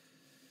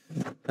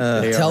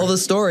 Tell the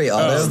story,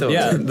 Otto.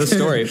 Yeah, the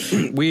story.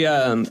 We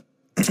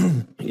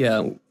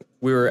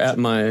we were at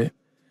my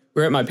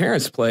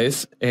parents'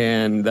 place,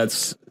 and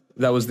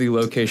that was the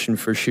location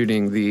for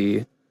shooting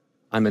the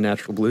I'm a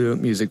Natural Blue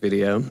music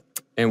video.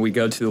 And we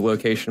go to the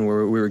location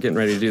where we were getting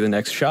ready to do the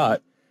next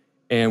shot,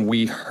 and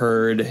we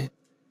heard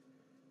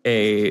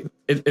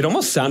it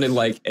almost sounded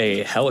like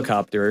a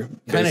helicopter.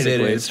 Kind of did.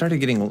 basically. It started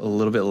getting a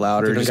little bit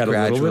louder, It just got a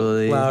little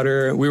gradually. bit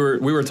louder. We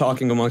were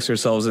talking amongst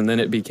ourselves, and then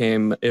it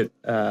became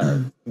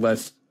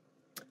less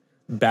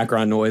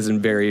background noise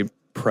and very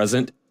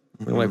present.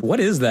 We're like, what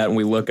is that? And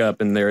we look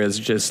up, and there is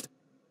just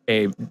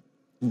a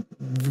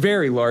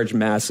very large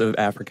mass of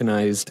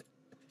Africanized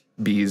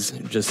bees,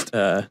 just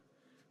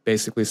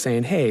basically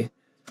saying, "Hey,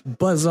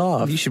 buzz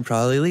off! You should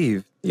probably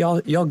leave. Y'all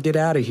get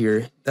out of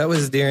here." That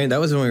was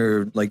when we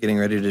were like getting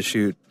ready to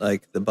shoot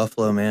like the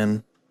Buffalo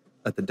Man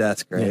at the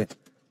desk, right?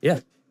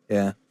 Yeah.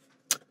 Yeah.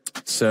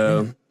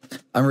 So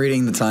I'm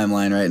reading the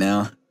timeline right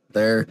now.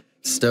 They're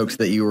stoked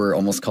that you were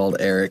almost called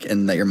Eric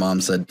and that your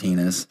mom said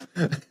penis.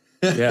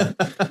 yeah,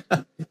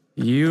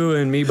 you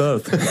and me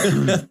both.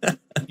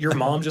 Your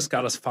mom just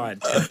got us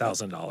fined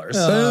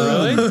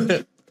 $10,000.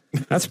 Really?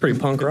 That's pretty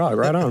punk rock.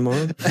 Right on,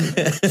 Mom.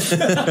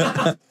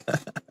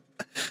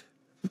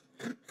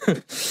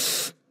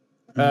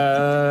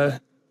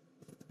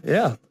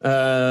 Yeah.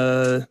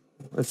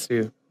 Let's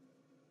see.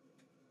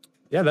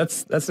 Yeah,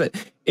 that's it.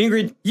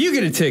 Ingrid, you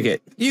get a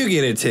ticket. You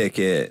get a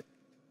ticket.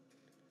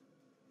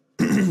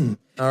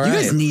 All right. You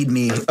guys need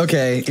me.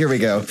 Okay, here we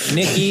go.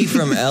 Nikki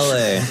from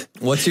LA.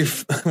 What's your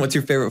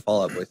favorite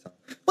Fall Out Boy song?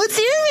 What's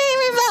your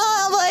favorite Fall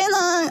Out Boy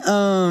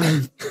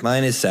song?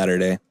 Mine is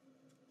Saturday.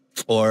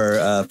 Or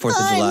 4th of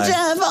July.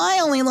 Jeff. I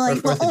only like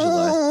 4th of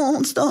July.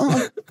 old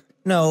stuff.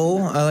 No,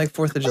 I like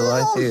 4th of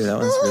July too. That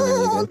one's really,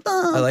 really good.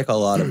 I like a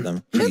lot of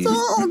them. It's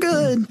Jeez. all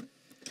good.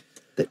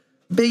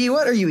 Biggie,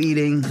 what are you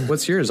eating?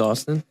 What's yours,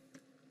 Austin?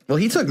 Well,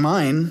 he took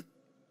mine.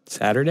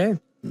 Saturday?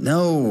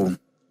 No.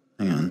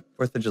 Hang on.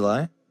 4th of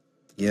July?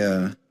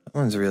 Yeah. That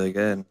one's really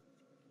good.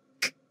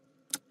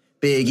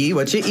 Biggie,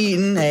 what you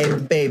eating? Hey,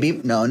 baby.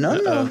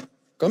 No.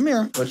 Come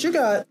here. What you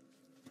got?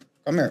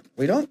 Come here.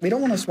 We don't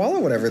want to swallow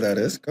whatever that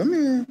is. Come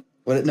here.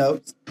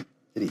 No.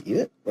 Did he eat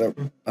it?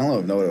 Whatever. I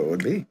don't know what it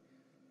would be.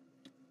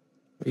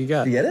 What you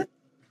got? You get it?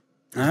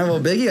 All right,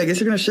 well, Biggie, I guess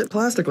you're going to shit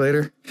plastic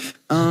later.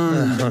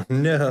 Oh,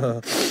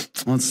 no.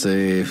 Let's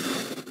see.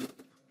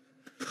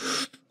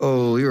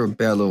 Oh, you're a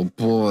bad little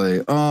boy.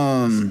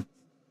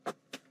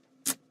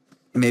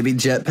 Maybe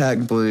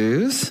Jetpack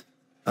Blues.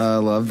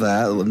 Love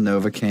that. Love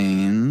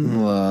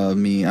Novocaine. Love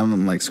me.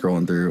 I'm like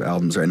scrolling through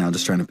albums right now,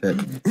 just trying to pick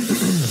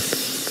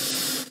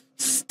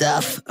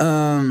stuff.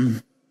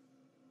 Otto,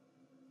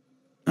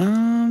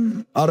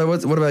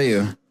 what about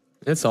you?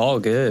 It's all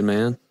good,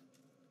 man.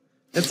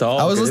 It's all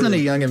I was good. listening to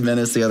Young and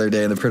Venice the other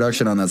day, and the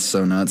production on that's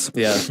so nuts.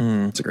 Yeah.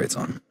 It's a great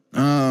song.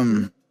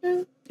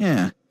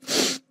 Yeah.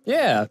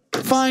 Yeah.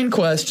 Fine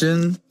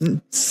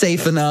question.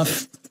 Safe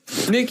enough.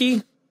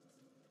 Nikki,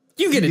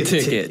 you get a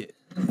ticket.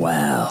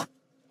 Wow.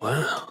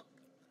 Wow.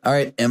 All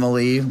right,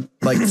 Emily,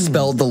 like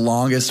spelled the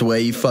longest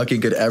way you fucking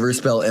could ever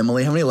spell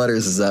Emily. How many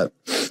letters is that?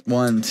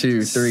 1,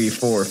 2, 3,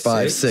 4,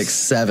 5, 6,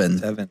 7.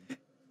 7.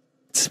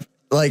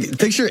 Like,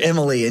 picture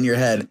Emily in your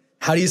head.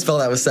 How do you spell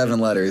that with 7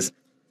 letters?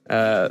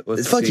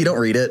 Let's Fuck, see. you don't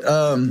read it.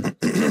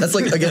 That's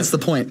like against the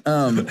point.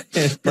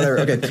 Whatever.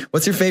 Okay.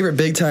 What's your favorite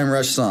Big Time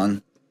Rush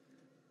song?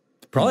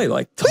 Probably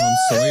like Tom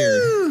Sawyer.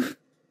 Woo!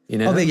 You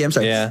know? Oh, Biggie, I'm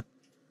sorry. Yeah.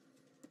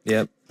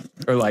 Yep.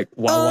 Or like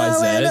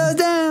Windows YYZ.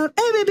 down.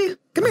 Hey, baby,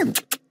 come here.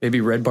 Maybe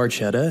Red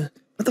Barchetta.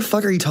 What the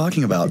fuck are you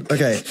talking about?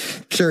 Okay,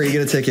 sure, you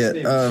get a ticket.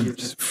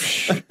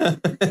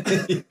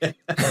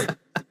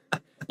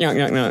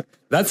 Yeah.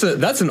 That's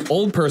an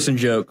old person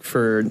joke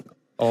for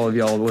all of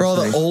y'all listening. For all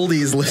the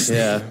oldies listening.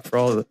 Yeah, for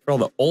all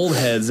the old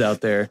heads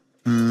out there.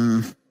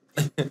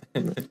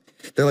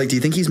 They're like, do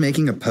you think he's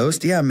making a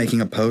post? Yeah, I'm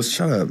making a post.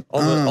 Shut up.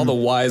 All the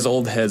wise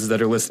old heads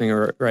that are listening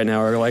right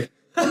now are like,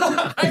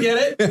 I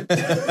get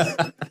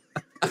it.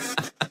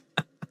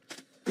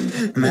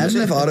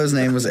 Imagine if Otto's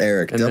name was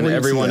Eric. And then WTF.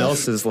 everyone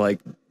else is like,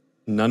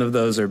 none of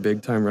those are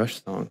Big Time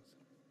Rush songs.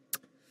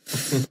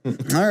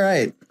 All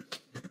right.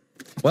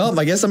 Well,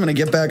 I guess I'm going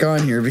to get back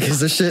on here because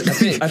this shit...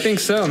 I think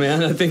so,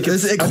 man. I think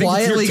it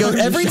quietly goes...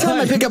 Every time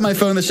I pick up my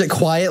phone, this shit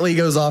quietly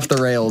goes off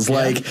the rails. Yeah.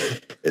 Like...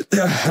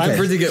 Time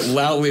for it to get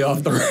loudly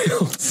off the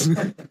rails.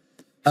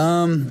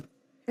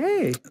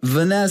 Hey.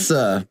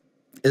 Vanessa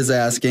is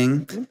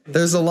asking,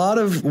 there's a lot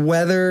of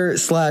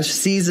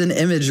weather/season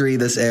imagery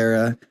this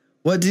era.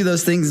 What do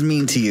those things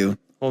mean to you?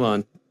 Hold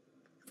on.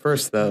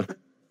 First, though,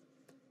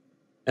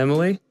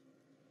 Emily,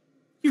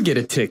 you get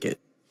a ticket.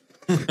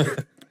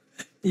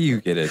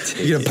 You get a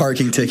ticket. You get a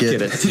parking ticket.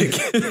 Get a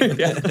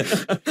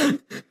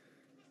ticket.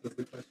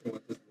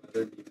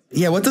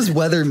 Yeah, what does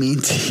weather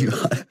mean to you?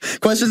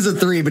 Questions of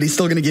 3, but he's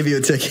still going to give you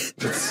a ticket.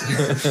 It's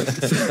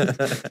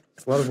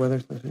a lot of weather.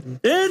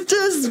 It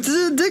just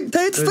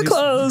dictates the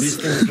clothes. These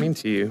things mean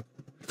to you.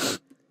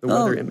 The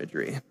weather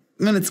imagery.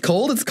 When it's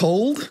cold, it's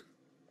cold.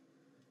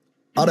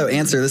 Otto,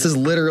 answer. This is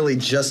literally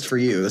just for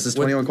you. This is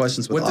 21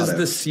 questions with What Otto. does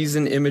the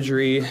season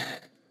imagery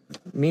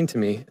mean to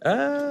me?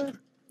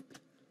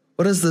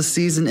 What is the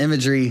season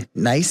imagery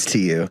nice to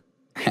you?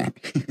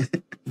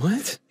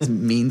 What?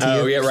 Mean to you?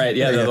 Oh, yeah, right.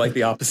 Yeah, they're like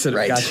the opposite.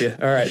 Right. Gotcha.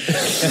 All right.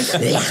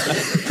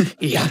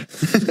 Yeah.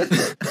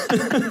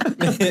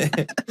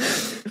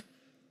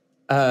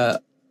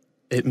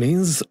 It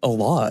means a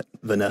lot,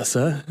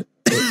 Vanessa.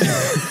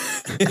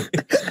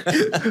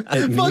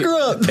 Fuck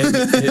her up.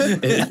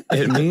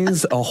 It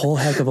means a whole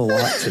heck of a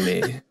lot to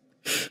me.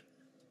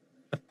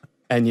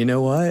 And you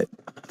know what?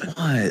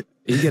 What?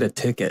 You get a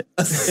ticket.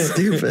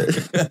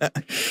 Stupid.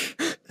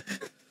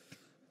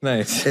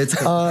 Nice. It's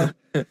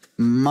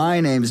my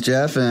name's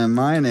Geoff and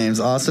my name's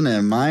Awsten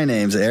and my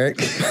name's Eric.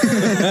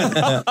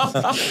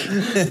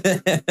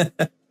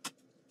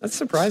 That's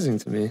surprising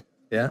to me.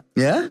 Yeah.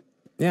 Yeah?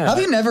 Yeah. How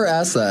have you never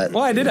asked that?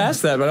 Well, I did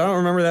ask that, but I don't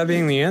remember that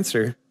being the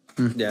answer.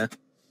 Yeah.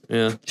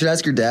 Yeah. You should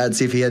ask your dad,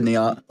 see if he had any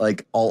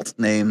like alt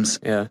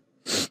names. Yeah.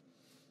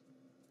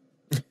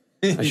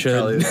 I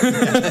should.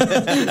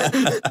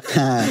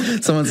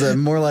 Someone said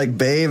more like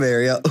Babe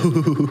area.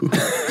 Ooh.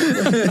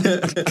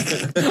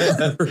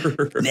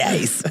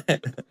 Nice.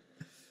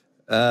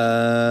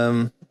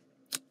 On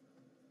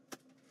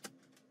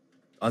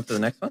to the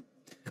next one.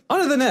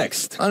 On to the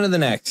next. On to the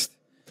next.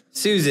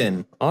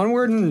 Susan.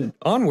 Onward and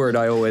onward,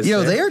 I always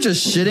Yo, say. they are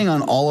just shitting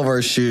on all of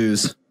our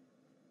shoes.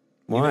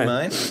 Why?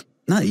 Mine?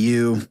 Not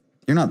you.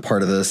 You're not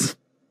part of this.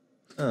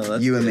 Oh,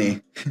 that's You and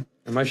me.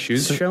 Are my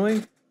shoes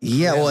showing?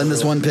 Yeah, well, in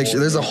this one picture,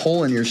 there's a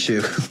hole in your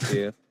shoe.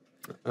 you.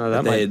 Oh,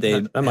 that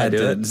They might had do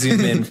to it.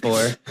 zoom in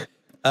for.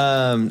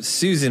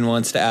 Susan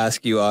wants to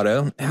ask you,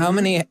 Otto, how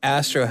many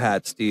Astro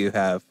hats do you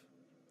have?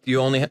 Do you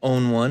only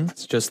own one?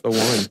 It's just the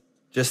one.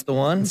 Just the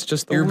one? It's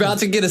just the You're one. about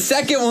to get a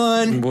second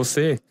one. We'll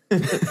see.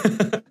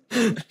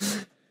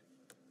 It's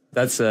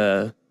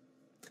a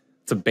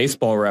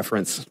baseball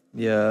reference.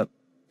 Yeah.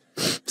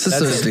 This is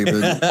so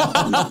stupid.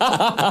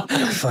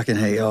 I fucking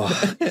hate y'all.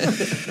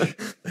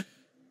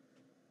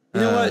 You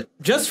know what?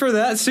 Just for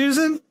that,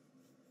 Susan?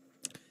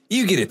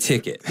 You get a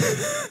ticket.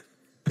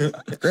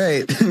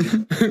 Great.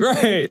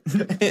 Right.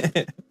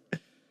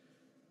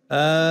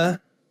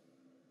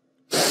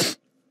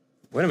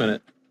 Wait a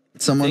minute.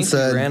 Someone We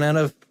said, ran out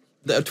of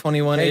the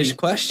 21 age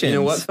questions. You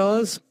know what,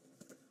 fellas?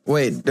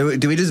 wait, do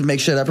we just make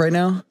shit up right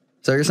now? Is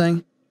that what you're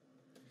saying?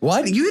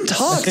 Why? You can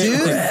talk,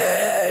 dude.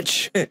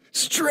 Stretch.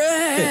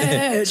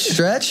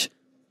 Stretch?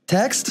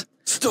 Text?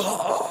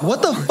 Stop.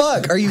 What the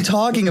fuck are you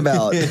talking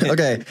about?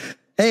 Okay.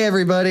 Hey,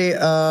 everybody.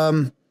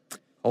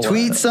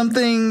 Tweet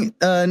something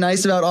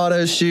nice about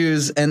Otto's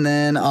shoes, and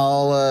then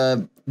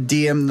I'll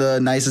DM the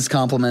nicest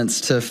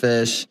compliments to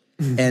Fish,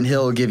 and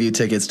he'll give you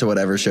tickets to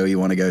whatever show you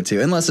want to go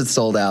to, unless it's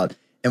sold out,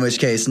 in which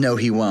case, no,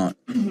 he won't.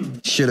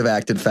 Should have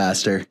acted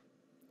faster.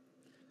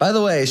 By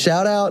the way,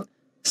 shout out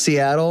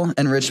Seattle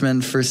and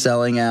Richmond for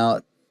selling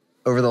out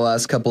over the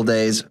last couple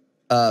days.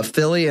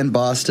 Philly and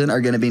Boston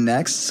are going to be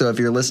next, so if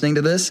you're listening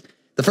to this,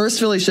 the first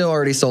Philly show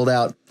already sold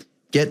out.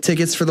 Get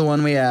tickets for the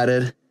one we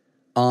added.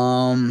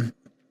 And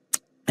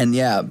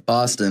yeah,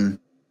 Boston.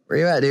 Where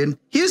you at, dude?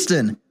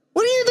 Houston.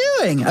 What are you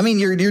doing? I mean,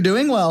 you're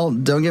doing well.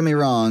 Don't get me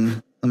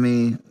wrong.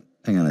 Hang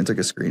on. I took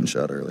a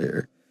screenshot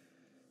earlier.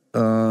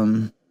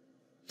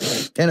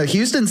 You know,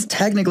 Houston's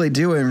technically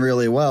doing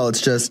really well.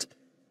 It's just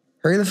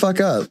hurry the fuck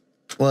up.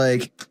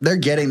 Like, they're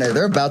getting there.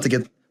 They're about to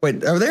get. Wait,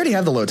 they already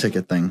have the low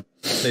ticket thing.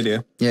 They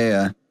do.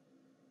 Yeah.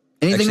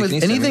 Anything Actually, with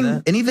can you send me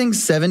that? anything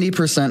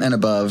 70% and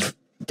above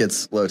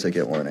gets low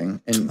ticket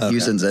warning, and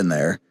Houston's in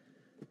there.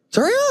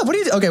 So hurry up! What do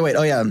you? Okay, wait.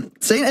 Oh yeah,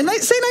 say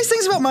nice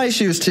things about my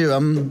shoes too.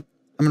 I'm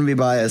gonna be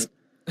biased.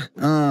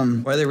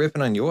 Why are they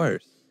ripping on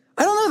yours?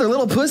 I don't know. They're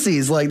little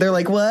pussies. Like they're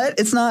like, what?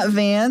 It's not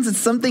Vans. It's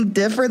something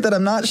different that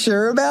I'm not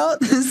sure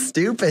about.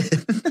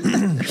 Stupid.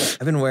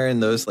 I've been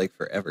wearing those like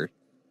forever.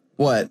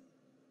 What?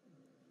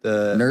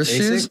 The Nurse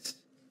shoes? Asics?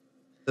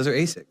 Those are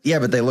Asics. Yeah,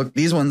 but they look.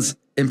 These ones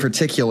in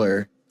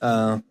particular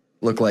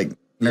look like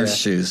nurse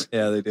shoes.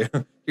 Yeah, they do.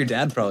 Your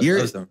dad probably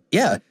loves them.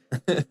 Yeah.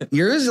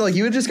 Yours, like,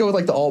 you would just go with,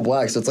 like, the all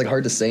black, so it's, like,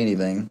 hard to say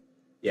anything.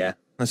 Yeah,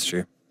 that's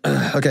true.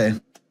 Okay.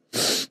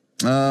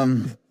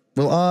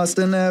 Will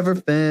Austin ever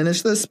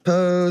finish this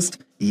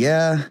post?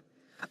 Yeah.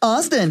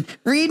 Austin,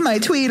 read my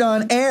tweet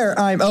on air.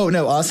 Oh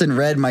no, Austin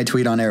read my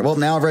tweet on air. Well,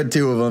 now I've read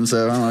 2 of them,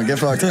 so I don't know, get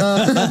fucked.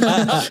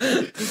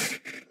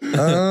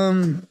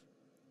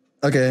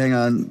 Okay, hang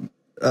on.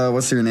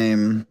 What's your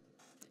name?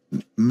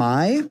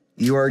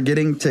 You are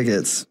getting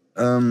tickets.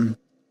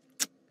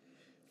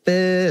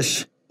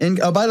 Fish.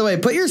 Oh, by the way,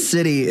 put your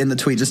city in the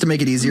tweet just to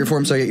make it easier for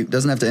him so he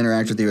doesn't have to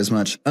interact with you as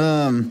much.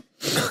 Someone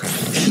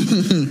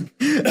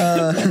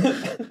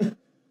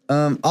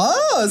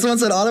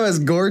said Otto has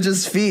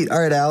gorgeous feet.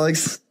 All right,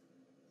 Alex,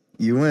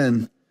 you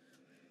win.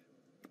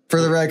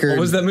 For the record, What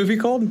was that movie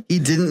called? he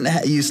didn't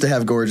used to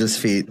have gorgeous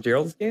feet.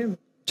 Gerald's Game?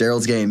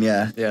 Gerald's Game,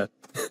 yeah. Yeah.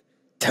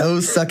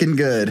 Toes sucking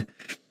good.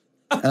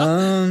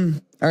 All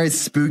right,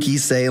 Spooky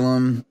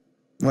Salem.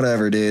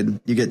 Whatever,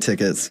 dude. You get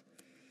tickets.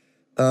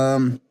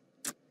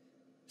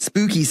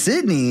 Spooky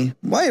Sydney.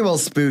 Why well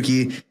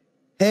spooky?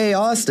 Hey,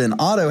 Austin,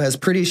 Otto has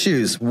pretty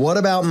shoes. What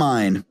about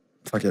mine?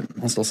 Fuck it.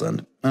 I'll still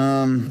send.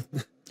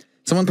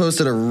 Someone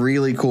posted a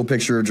really cool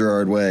picture of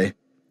Gerard Way.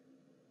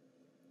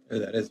 Oh,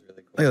 that is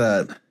really cool. Look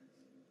at that.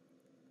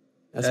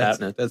 That's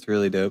happening. That's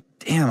really dope.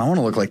 Damn, I want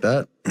to look like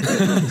that.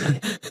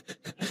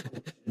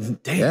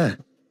 Damn. Yeah.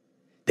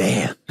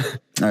 Damn.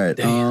 All right.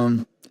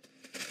 Damn.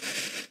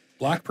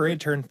 Black Parade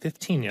turned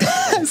 15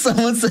 yesterday.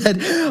 Someone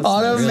said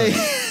Otto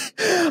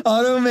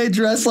may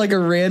dress like a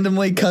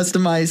randomly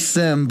customized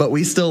sim, but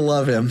we still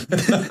love him.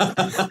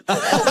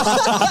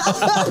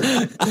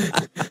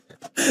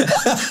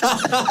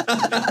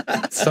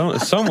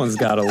 Someone's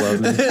got to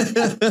love me.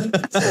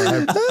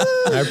 So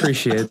I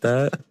appreciate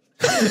that.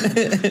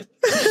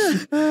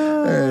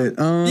 All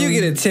right. You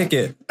get a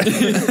ticket.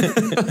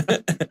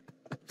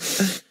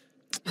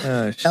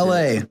 Oh, shit.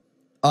 LA.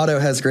 Otto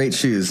has great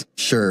shoes.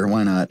 Sure,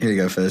 why not? Here you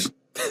go, Fish.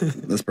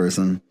 This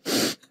person.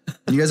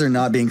 You guys are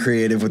not being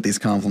creative with these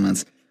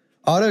compliments.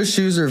 Otto's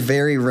shoes are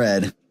very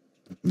red.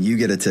 You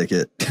get a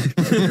ticket.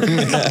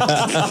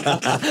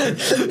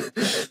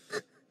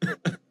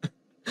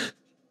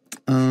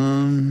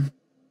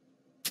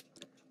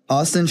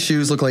 Austin's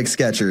shoes look like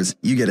Skechers.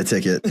 You get a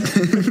ticket.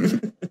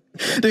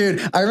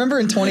 Dude, I remember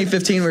in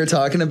 2015 we were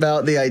talking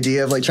about the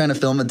idea of like trying to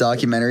film a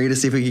documentary to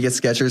see if we could get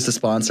Skechers to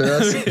sponsor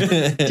us. Do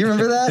you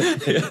remember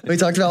that? Yeah. We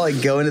talked about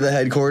like going to the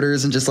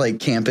headquarters and just like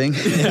camping.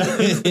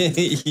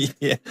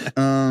 Yeah.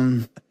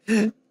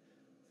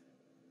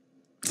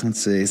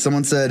 Let's see.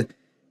 Someone said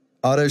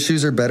Otto's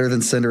shoes are better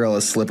than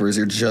Cinderella's slippers.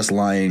 You're just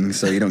lying,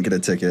 so you don't get a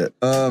ticket.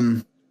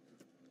 Let's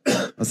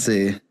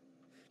see.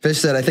 Fish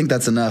said, I think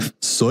that's enough.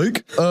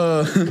 Psych.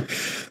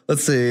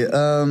 Let's see.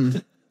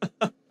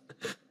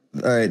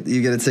 All right,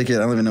 you get a ticket. I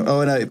don't even know.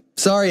 Oh, and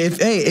sorry,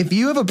 if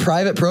you have a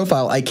private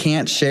profile, I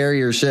can't share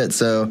your shit.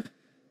 So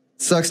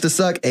sucks to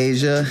suck,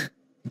 Asia.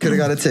 Could have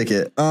got a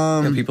ticket.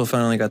 Yeah, people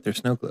finally got their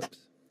snow globes.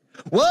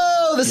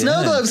 Whoa, the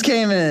snow globes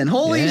came in.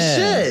 Holy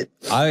shit.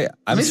 I'm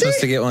supposed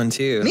to get one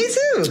too. Me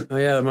too. Oh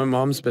yeah, my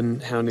mom's been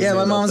hounding me. Yeah,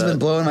 my about mom's that. been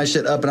blowing my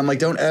shit up, and I'm like,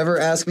 don't ever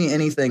ask me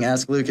anything.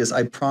 Ask Lucas.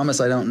 I promise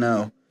I don't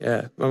know.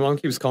 Yeah, my mom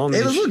keeps calling me.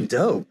 It look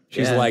dope.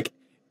 She's like,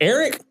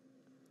 Eric,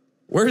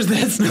 where's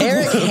that snow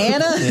Eric globe?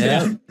 Hanna?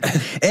 Yeah.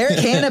 Eric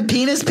Hanna,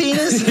 penis?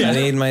 I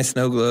need my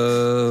snow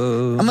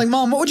globe. I'm like,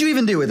 Mom, what would you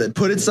even do with it?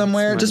 Put it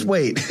somewhere? Just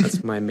wait.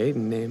 That's my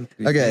maiden name.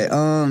 Okay,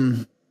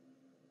 Oh,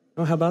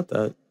 how about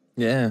that?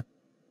 Yeah.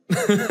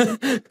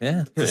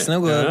 Yeah. The snow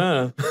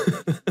globe.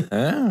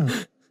 Yeah.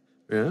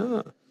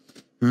 Oh.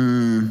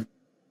 Yeah.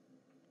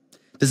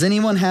 Does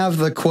anyone have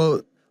the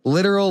quote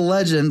literal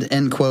legend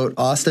end quote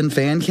Austin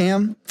fan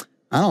cam?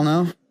 I don't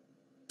know.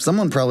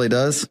 Someone probably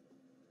does.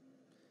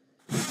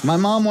 My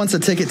mom wants a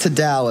ticket to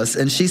Dallas,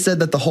 and she said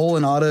that the hole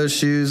in Otto's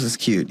shoes is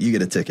cute. You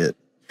get a ticket.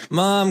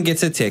 Mom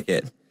gets a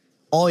ticket.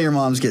 All your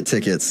moms get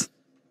tickets.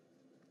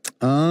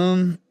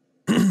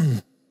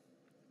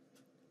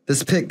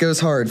 This pic goes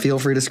hard. Feel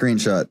free to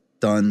screenshot.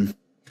 Done.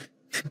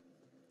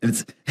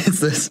 It's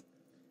this.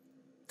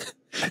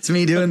 It's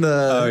me doing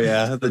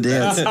the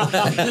dance.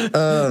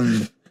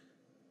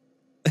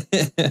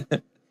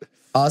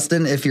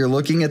 Austin, if you're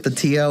looking at the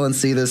TL and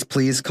see this,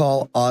 please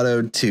call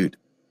Otto Toot.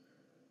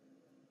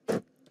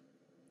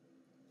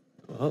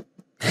 Well,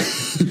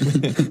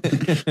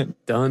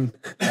 done.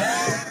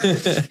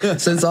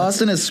 Since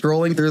Austin is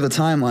scrolling through the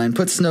timeline,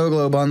 put Snow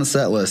Globe on the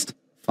set list.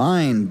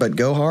 Fine, but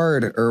go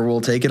hard or we'll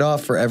take it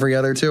off for every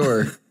other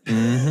tour.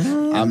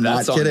 I'm not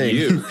That's on kidding.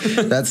 you.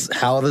 That's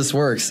how this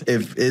works.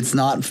 If it's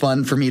not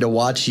fun for me to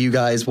watch you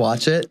guys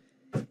watch it,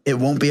 it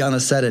won't be on the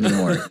set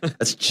anymore.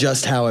 That's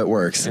just how it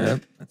works.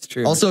 Yep, that's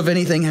true. Also, if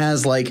anything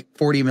has like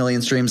 40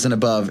 million streams and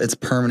above, it's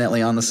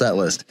permanently on the set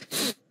list.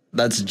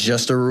 That's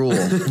just a rule.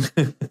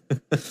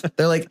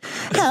 They're like,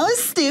 how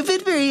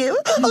stupid for you?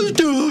 I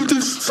don't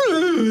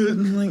understand.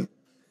 I'm like,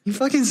 you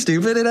fucking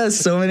stupid. It has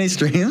so many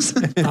streams.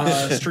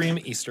 Stream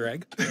Easter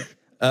egg.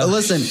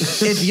 Listen,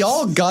 if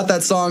y'all got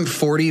that song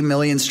 40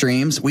 million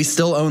streams, we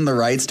still own the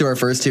rights to our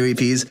first 2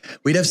 EPs.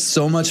 We'd have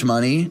so much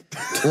money.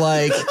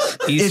 Like,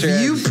 Easter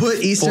if you egg, put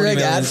Easter 40 egg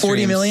million at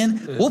 40 streams.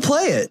 million, we'll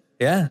play it.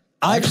 Yeah.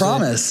 I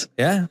promise.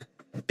 Yeah.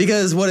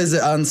 Because what is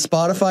it on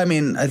Spotify? I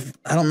mean, I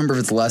don't remember if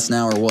it's less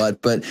now or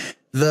what, but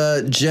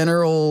the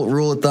general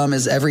rule of thumb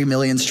is every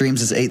million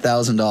streams is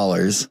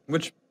 $8,000.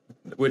 Which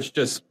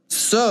just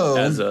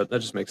that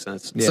just makes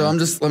sense. So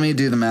let me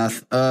do the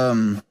math.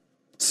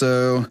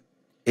 So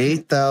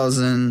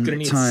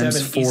 8,000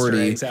 times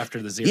 40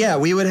 after the 0. Yeah,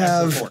 we would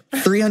have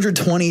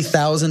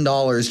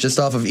 $320,000 just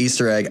off of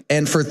Easter egg.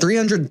 And for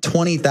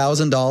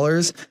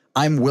 $320,000,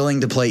 I'm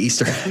willing to play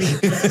Easter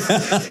egg.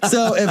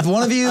 So if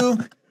one of you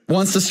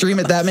wants to stream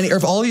it that many, or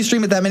if all of you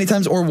stream it that many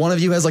times, or one of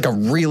you has like a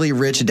really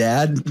rich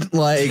dad,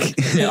 like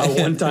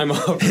a one-time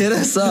offer, hit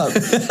us up.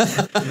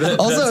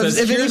 Also,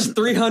 if here's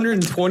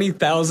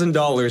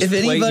 $320,000, if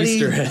anybody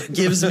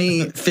gives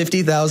me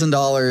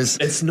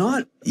 $50,000, it's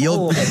not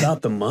all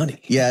about the money.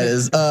 Yeah, it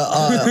is.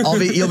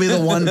 You'll be the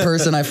one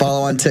person I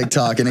follow on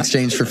TikTok in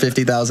exchange for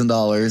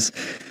 $50,000.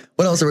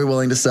 What else are we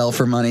willing to sell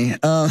for money?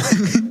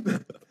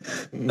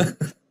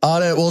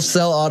 Otto, we'll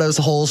sell Otto's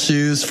whole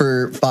shoes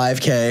for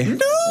 $5,000.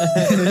 No,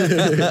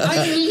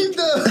 I need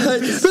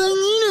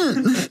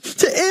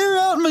to air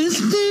out my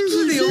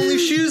stains. The only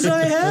shoes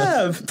I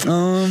have.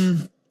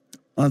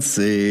 Let's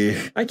see.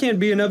 I can't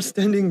be an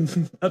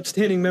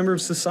upstanding member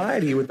of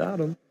society without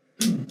them.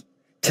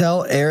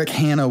 Tell Eric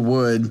Hannah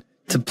Wood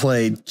to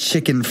play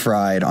Chicken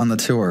Fried on the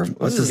tour.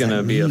 This is going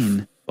to be a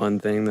fun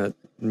thing that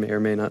may or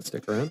may not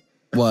stick around.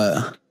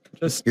 What?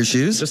 Just your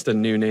shoes? Just a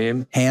new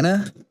name.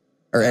 Hannah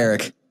or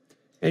Eric?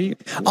 Hey,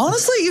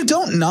 honestly, you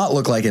don't not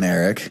look like an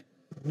Eric.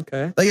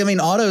 Okay. Like, I mean,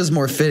 Otto is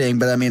more fitting,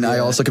 but I mean, I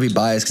also could be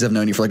biased because I've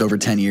known you for like over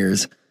 10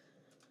 years.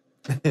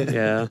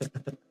 Yeah.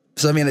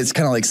 So, I mean, it's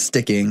kind of like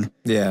sticking.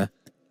 Yeah.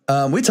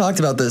 We talked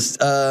about this.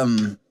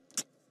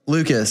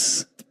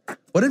 Lucas,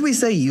 what did we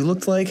say you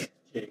looked like?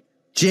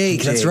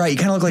 Jake. That's right. You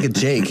kind of look like a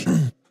Jake.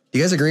 Do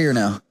you guys agree or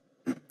no?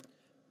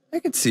 I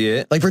could see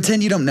it. Like,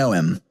 pretend you don't know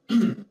him.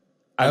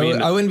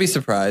 I wouldn't be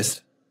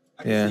surprised.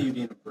 I can see you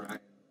being a Brian.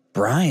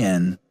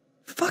 Brian.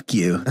 Fuck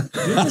you.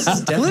 Lucas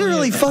is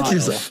Literally fuck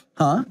yourself.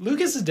 Huh?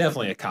 Lucas is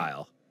definitely a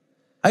Kyle.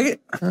 I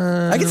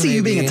can see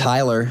you being a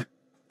Tyler.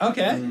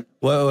 Okay.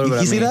 What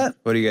you see that?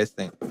 What do you guys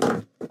think?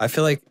 I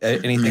feel like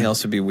anything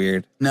else would be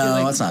weird.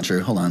 No, that's not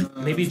true. Hold on.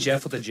 Maybe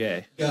Geoff with a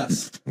J.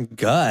 Gus.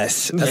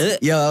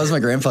 Yeah, that was my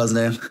grandpa's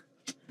name.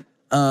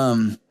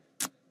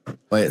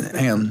 Wait,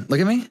 hang on. Look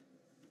at me.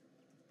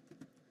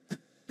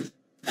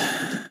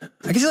 I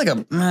can see like I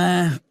don't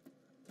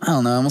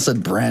know. I almost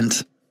said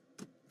Brent.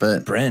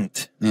 But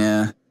Brent.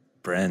 Yeah.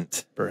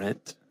 Brent. I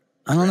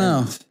don't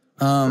know.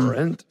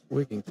 Brent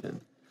Wigington.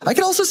 I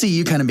could also see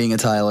you kind of being a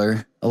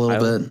Tyler a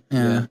little bit.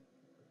 Yeah.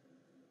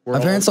 My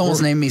parents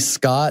almost named me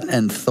Scott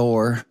and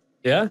Thor.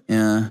 Yeah?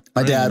 Yeah.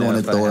 My dad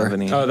wanted Thor.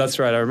 Oh, that's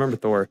right. I remember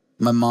Thor.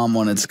 My mom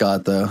wanted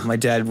Scott, though. My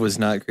dad was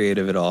not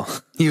creative at all.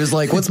 He was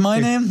like, what's my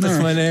name? What's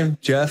my name?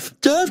 Geoff.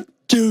 Jeff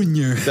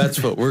Jr.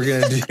 That's what we're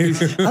going to do.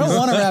 I don't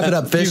want to wrap it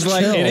up, Fish. He's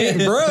like, chill. it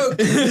ain't broke.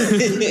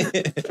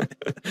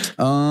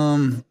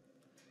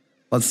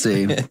 Let's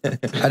see.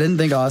 I didn't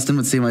think Awsten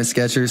would see my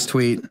Skechers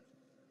tweet.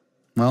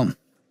 Well.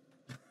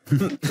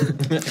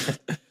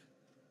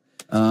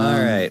 All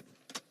right.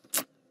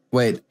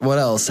 Wait, what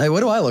else? Hey, what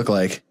do I look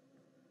like?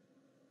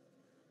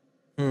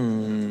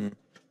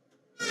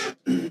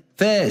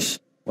 Fish.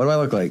 What do I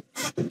look like?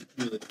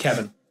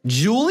 Kevin.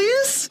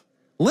 Julius?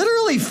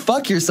 Literally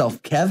fuck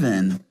yourself,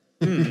 Kevin.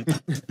 I'm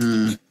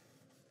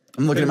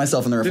looking at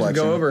myself in the reflection.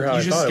 Didn't go over how You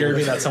I just thought scared it me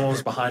would. that someone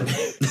was behind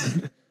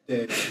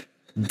me.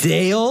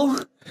 Dale?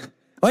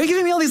 Why are you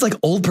giving me all these like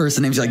old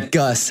person names? You're like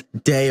Gus,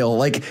 Dale,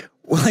 like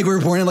we were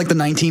born in like the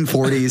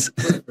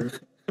 1940s.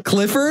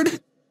 Clifford?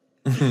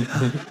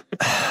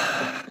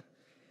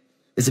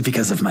 Is it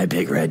because of my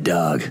big red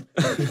dog?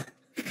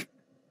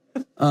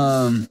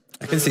 I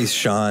can see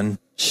Sean.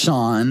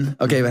 Sean.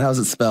 Okay, but how's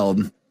it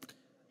spelled?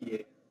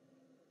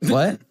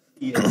 What?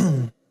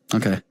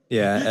 Okay.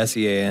 Yeah,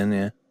 S-E-A-N,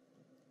 yeah.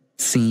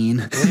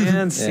 Scene.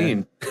 And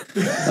scene.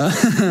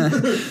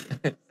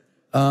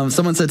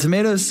 Someone said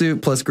tomato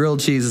soup plus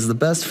grilled cheese is the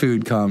best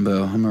food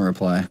combo. I'm gonna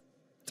reply.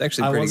 It's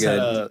actually I pretty once good. had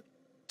a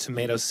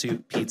tomato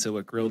soup pizza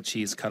with grilled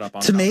cheese cut up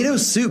on Tomato top.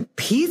 soup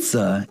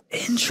pizza.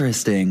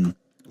 Interesting.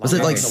 Was it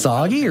Long like time ago,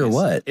 soggy or wild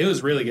what? It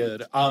was really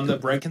good. The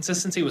bread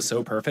consistency was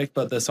so perfect,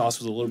 but the sauce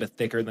was a little bit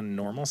thicker than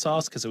normal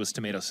sauce because it was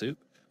tomato soup.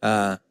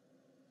 It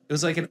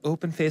was like an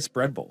open-faced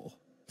bread bowl.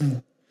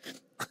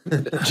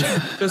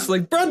 Just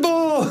like bread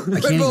bowl. I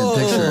can't even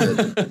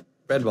picture it.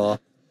 Bread ball.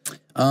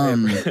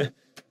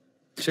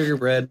 Sugar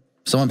bread.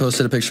 Someone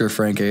posted a picture of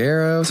Frank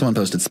Aero. Someone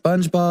posted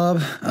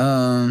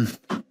SpongeBob.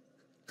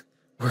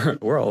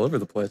 We're all over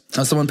the place.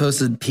 Someone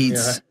posted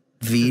Pete's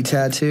V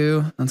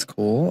tattoo. That's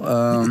cool.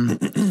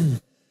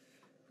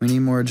 We need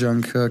more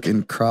Jungkook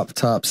in crop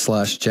top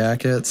 /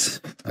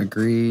 jackets.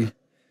 Agree.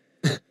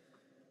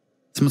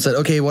 Someone said,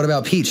 okay, what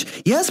about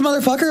Peach? Yes,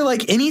 motherfucker.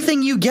 Like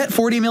anything you get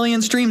 40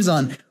 million streams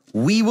on,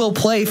 we will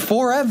play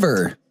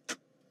forever.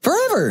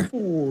 Forever.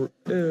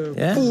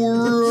 Yeah.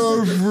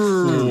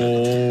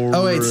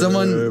 Oh, wait.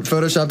 Someone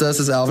photoshopped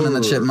us as Alvin and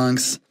the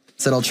Chipmunks.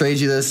 Said, I'll trade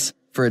you this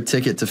for a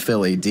ticket to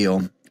Philly. Deal.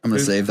 I'm going to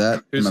save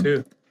that. Who's I'm gonna-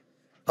 who?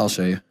 I'll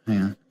show you.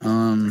 Hang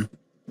on.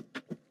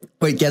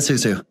 Wait, guess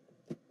who's who?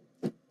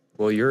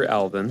 Well, you're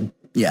Alvin.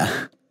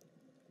 Yeah,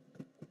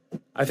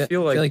 I feel I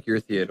feel like like you're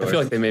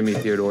Theodore. they made me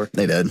Theodore.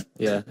 they did.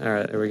 Yeah. All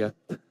right. There we go.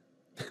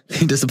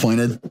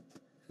 Disappointed.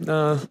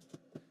 No.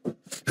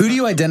 Who do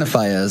you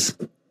identify as?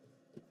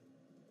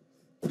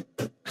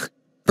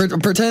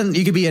 Pretend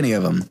you could be any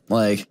of them.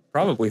 Like,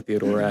 Probably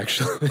Theodore,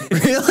 actually.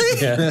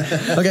 really?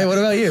 Yeah. Okay, what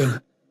about you?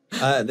 They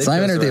Simon chose or the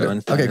right Theodore? one,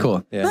 Okay, Simon.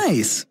 cool. Yeah.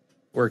 Nice.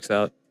 Works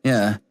out.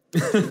 Yeah.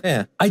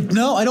 Yeah. I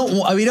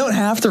don't. We don't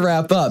have to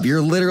wrap up.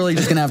 You're literally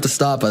just gonna have to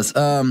stop us.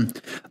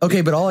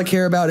 Okay, but all I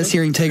care about is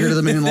hearing "Take Her to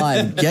the Moon"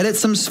 live. Get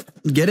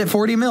it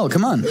 40 mil.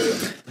 Come on.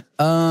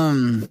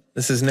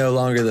 This is no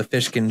longer the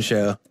Fishkin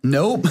show.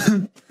 Nope.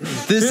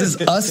 This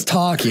is us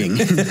talking.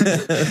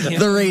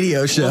 The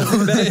radio show.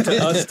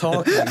 Us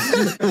talking.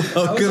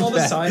 How does all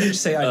the signage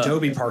say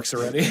idobi parks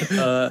already?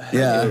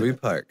 Yeah. We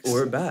parks.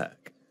 We're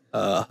back.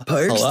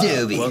 Parks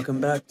Doby. Welcome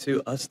back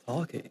to Us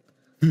Talking.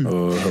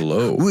 Oh,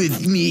 hello.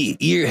 With me,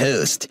 your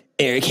host,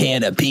 Eric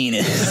Hanna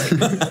Penis.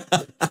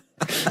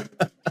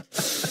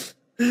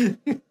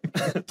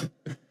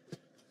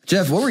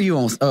 Jeff, what were you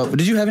almost? Oh,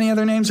 did you have any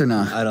other names or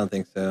not? I don't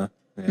think so.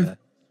 Yeah. I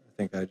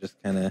think I just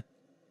kind of.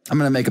 I'm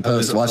gonna make a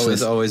post. Watch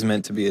this. Always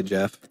meant to be a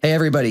Jeff. Hey,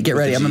 everybody, get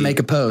ready. a I'm gonna G. make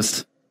a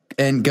post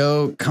and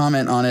go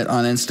comment on it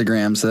on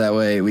Instagram, so that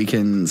way we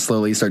can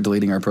slowly start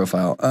deleting our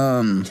profile.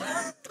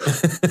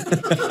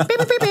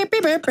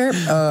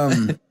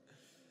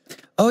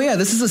 Oh yeah,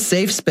 this is a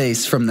safe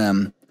space from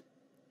them.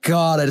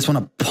 God, I just want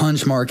to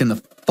punch Mark in the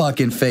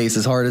fucking face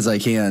as hard as I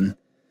can.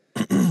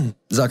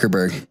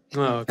 Zuckerberg.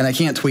 Oh, okay. And I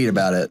can't tweet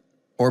about it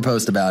or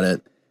post about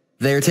it.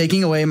 They're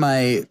taking away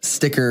my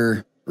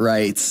sticker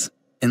rights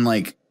in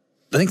like,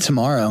 I think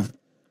tomorrow.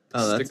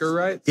 Oh, Sticker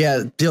rights?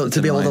 Yeah, to be able to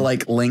annoying.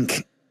 like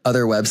link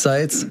other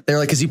websites. They're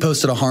like, because you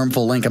posted a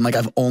harmful link. I'm like,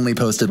 I've only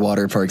posted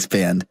Waterparks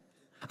banned.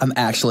 I'm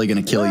actually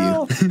going to kill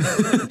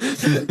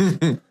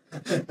you.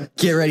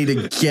 Get ready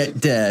to get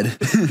dead.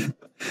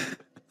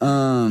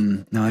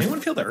 No, Anyone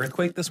feel the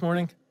earthquake this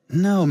morning?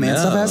 no, man.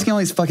 Stop No. asking all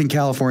these fucking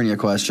California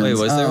questions. Wait,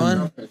 was there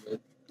one?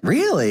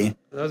 Really?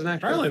 That was an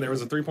actual. Apparently there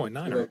was a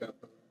 3.9.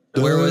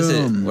 Where was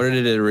it? Boom. Where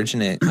did it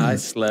originate? I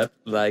slept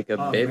like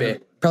a baby.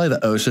 Probably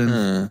the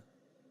ocean.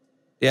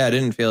 Yeah, I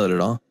didn't feel it at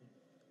all.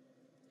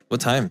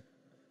 What time?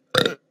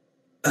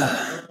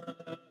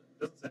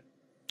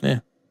 Yeah,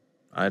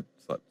 I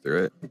slept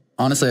through it.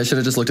 Honestly, I should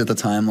have just looked at the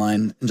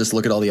timeline and just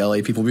look at all the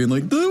LA people being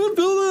like, they would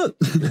feel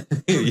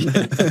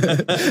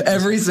that.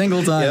 Every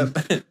single time.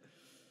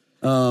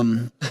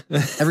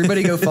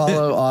 Everybody go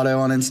follow Otto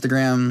on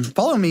Instagram.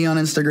 Follow me on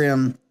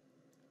Instagram.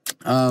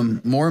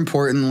 More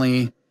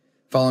importantly,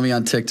 follow me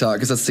on TikTok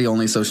because that's the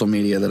only social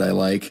media that I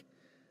like.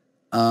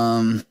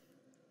 You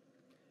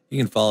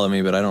can follow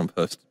me, but I don't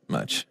post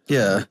much.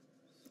 Yeah.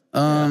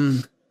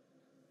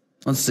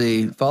 Let's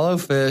see. Follow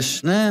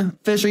Fish.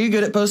 Fish, are you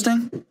good at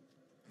posting?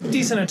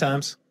 Decent at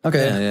times.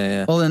 Okay.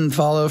 Yeah. Well, then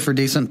follow for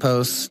decent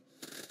posts.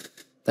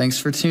 Thanks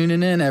for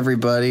tuning in,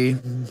 everybody.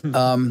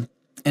 And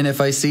if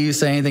I see you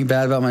say anything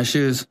bad about my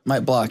shoes,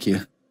 might block you.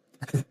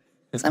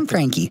 I'm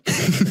Frankie.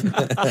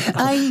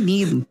 I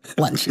need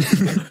lunch.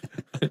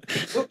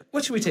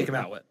 What should we take him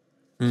out with?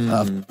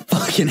 A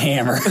fucking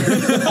hammer.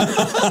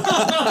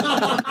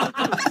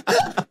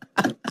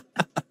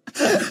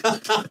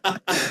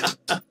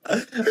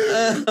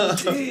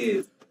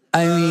 Jeez.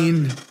 I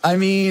mean,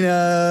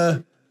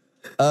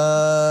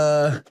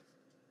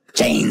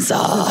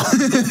 chainsaw.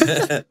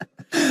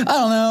 I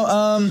don't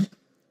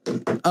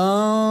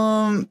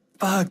know.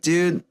 Fuck,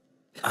 dude.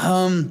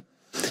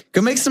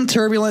 Go make some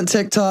turbulent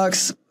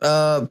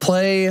TikToks.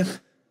 Play.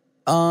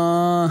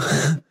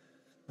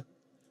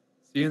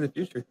 See you in the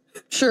future.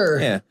 Sure.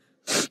 Yeah.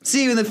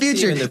 See you in the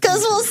future. in the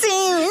Because we'll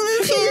see you in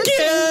the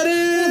future.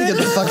 Get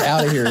the fuck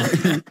out of here.